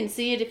can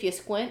see it if you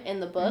squint in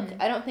the book.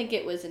 I don't think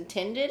it was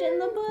intended in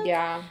the book.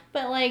 Yeah.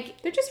 But,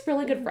 like... They're just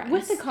really good friends.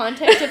 With the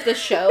context of the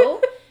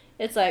show,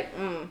 it's like,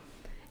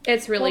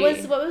 It's really...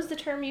 What was the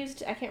term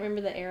used? I can't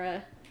remember the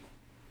era.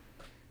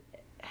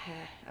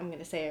 I'm going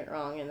to say it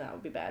wrong, and that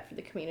would be bad for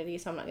the community,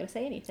 so I'm not going to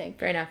say anything.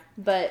 Fair enough.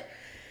 But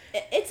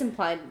it's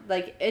implied,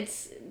 like,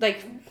 it's,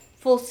 like,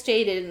 full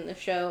stated in the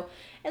show.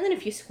 And then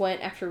if you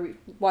squint after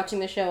watching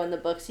the show and the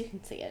books, you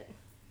can see it.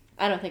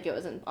 I don't think it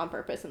was on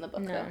purpose in the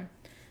book, though.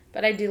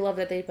 But I do love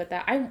that they put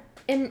that. I'm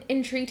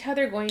intrigued how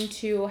they're going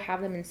to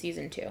have them in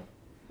season 2.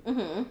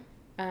 I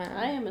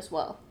am as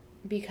well.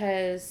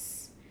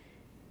 Because...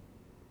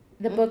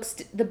 The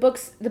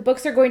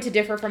books are going to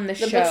differ from the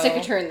show. The books took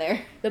a turn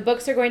there. The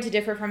books are going to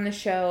differ from the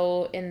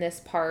show in this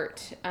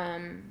part.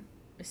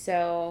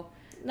 So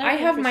I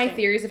have my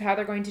theories of how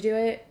they're going to do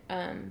it.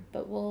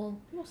 But we'll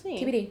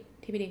see.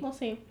 TBD. We'll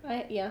see.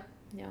 Yeah.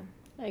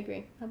 I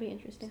agree. That'll be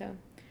interesting. So,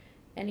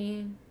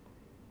 any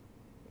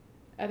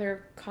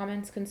other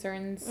comments,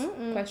 concerns,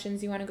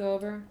 questions you want to go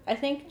over? I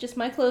think just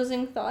my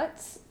closing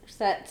thoughts is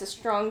that it's a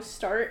strong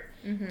start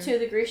to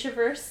the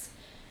Grishaverse.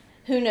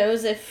 Who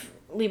knows if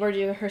Leigh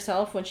Bardugo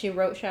herself, when she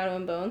wrote Shadow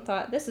and Bone,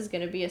 thought this is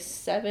going to be a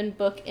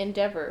 7-book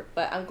endeavor,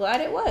 but I'm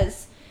glad it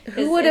was.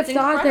 Who would have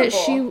thought that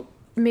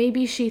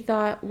she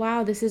thought,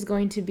 wow, this is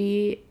going to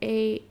be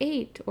a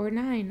 8 or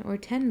 9 or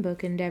 10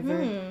 book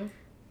endeavor.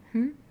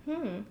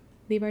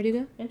 Leigh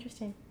Bardugo?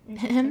 Interesting.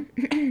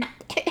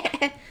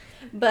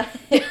 But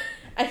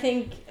I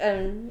think,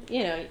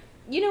 you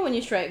know when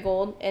you strike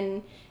gold,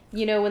 and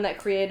you know when that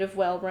creative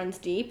well runs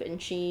deep,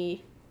 and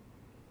she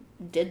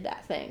did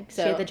that thing.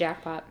 So she hit the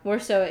jackpot. We're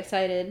so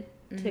excited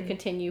to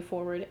continue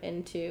forward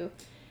into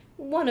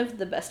one of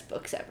the best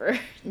books ever.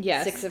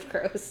 Yes. 6 of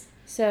Crows.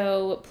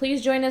 So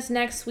please join us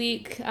next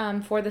week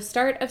for the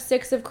start of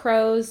 6 of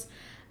Crows.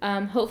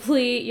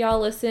 Hopefully y'all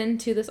listen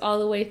to this all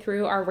the way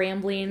through, our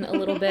rambling a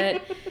little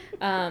bit.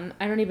 I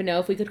don't even know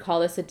if we could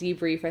call this a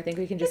debrief. I think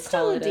we can just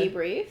call it a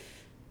debrief.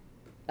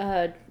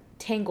 A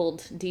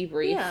tangled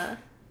debrief. Yeah.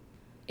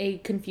 A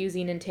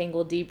confusing and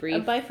tangled debrief. A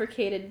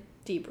bifurcated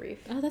debrief.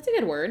 Oh, that's a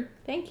good word.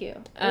 Thank you.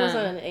 It was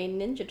on a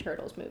Ninja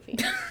Turtles movie.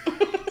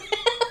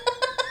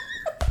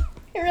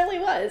 It really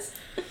was.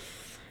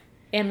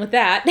 And with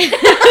that,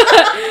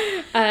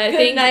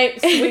 good night,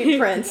 sweet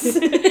prince.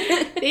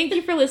 Thank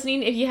you for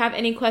listening. If you have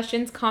any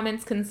questions,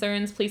 comments,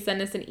 concerns, please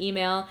send us an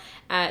email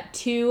at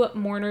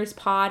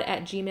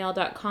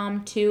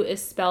 2mournerspod@gmail.com. 2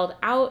 is spelled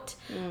out,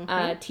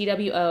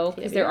 TWO,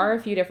 because there are a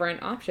few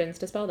different options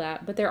to spell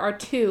that, but there are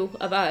 2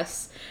 of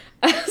us.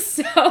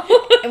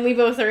 And we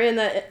both are in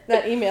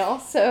that email.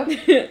 So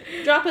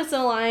drop us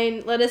a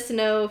line. Let us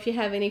know if you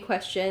have any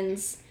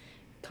questions,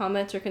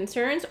 comments, or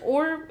concerns,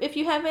 or if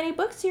you have any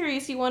book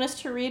series you want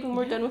us to read when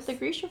we're done with the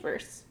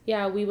Grishaverse.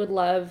 Yeah, we would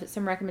love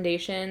some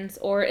recommendations,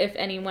 or if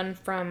anyone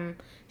from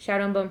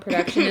Shadow and Bone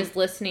Production is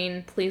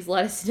listening, please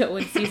let us know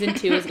when season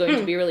 2 is going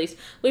to be released.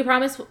 We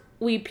promise,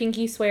 we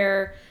pinky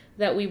swear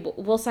that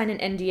we'll sign an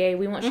NDA.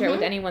 We won't share it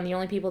with anyone. The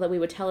only people that we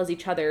would tell is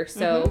each other,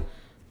 so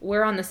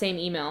we're on the same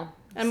email.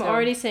 I'm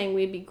already saying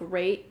we'd be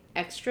great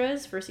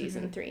extras for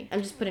season 3.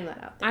 I'm just putting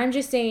that out there. I'm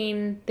just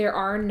saying there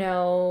are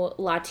no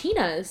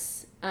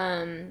Latinas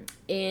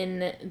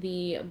in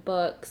the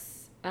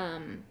books,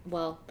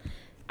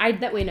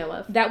 that we know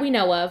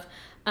of.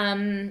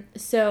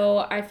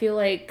 So I feel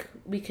like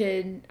we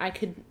could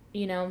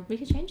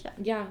change that.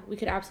 Yeah, we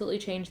could absolutely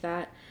change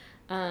that.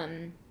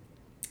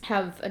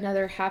 Have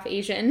another half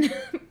Asian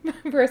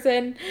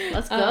person.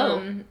 Let's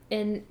go.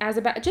 And as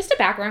just a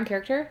background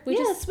character. We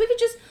could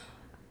just.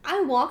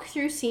 I walk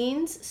through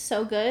scenes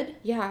so good.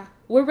 Yeah,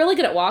 we're really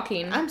good at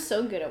walking. I'm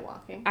so good at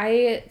walking.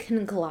 I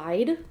can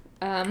glide.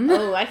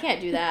 I can't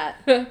do that.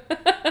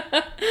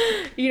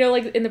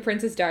 Like in The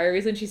Princess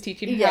Diaries when she's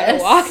teaching how to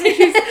walk.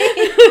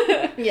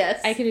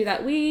 Yes. I can do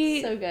that.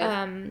 So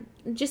good.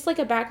 Just like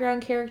a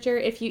background character.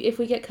 If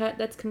we get cut,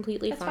 that's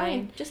completely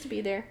fine. Just to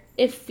be there.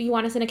 If you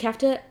want us in a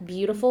kefta,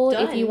 beautiful.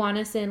 Done. If you want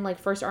us in like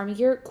First Army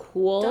gear,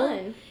 cool.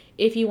 Done.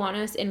 If you want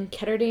us in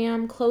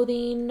Ketterdam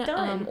clothing,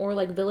 done. Or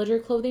like villager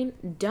clothing,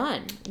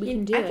 done. We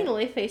can do it. I can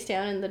lay face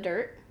down in the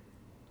dirt.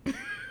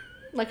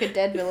 Like a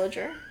dead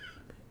villager.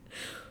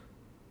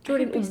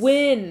 Jordan,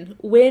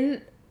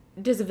 when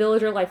does a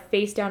villager lie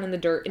face down in the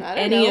dirt in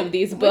any of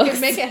these books? We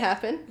could make it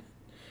happen.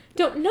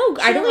 Don't know.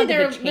 I don't want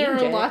them to change there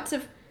are it. lots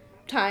of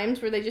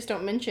times where they just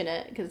don't mention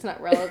it because it's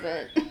not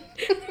relevant.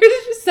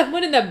 There's just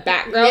someone in the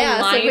background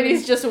lying.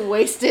 Somebody's just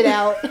wasted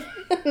out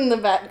in the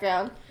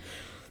background.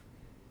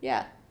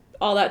 Yeah.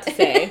 All that to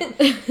say,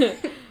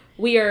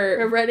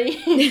 we're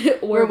ready.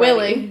 We're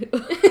willing.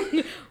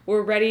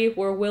 We're ready.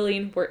 We're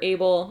willing. We're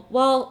able.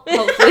 Well,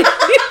 hopefully.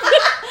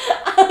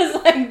 I was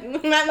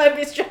like, that might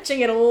be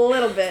stretching it a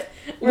little bit.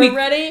 We're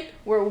ready.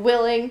 We're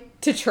willing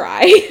to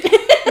try.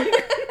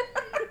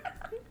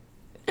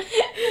 And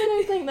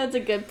I think that's a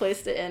good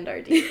place to end our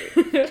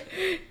debrief.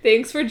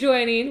 Thanks for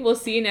joining. We'll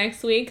see you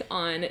next week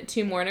on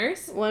 2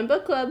 Mourners. 1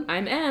 Book Club.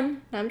 I'm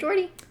Em. I'm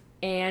Jordy.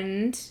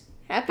 And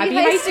Happy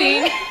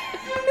Heisting.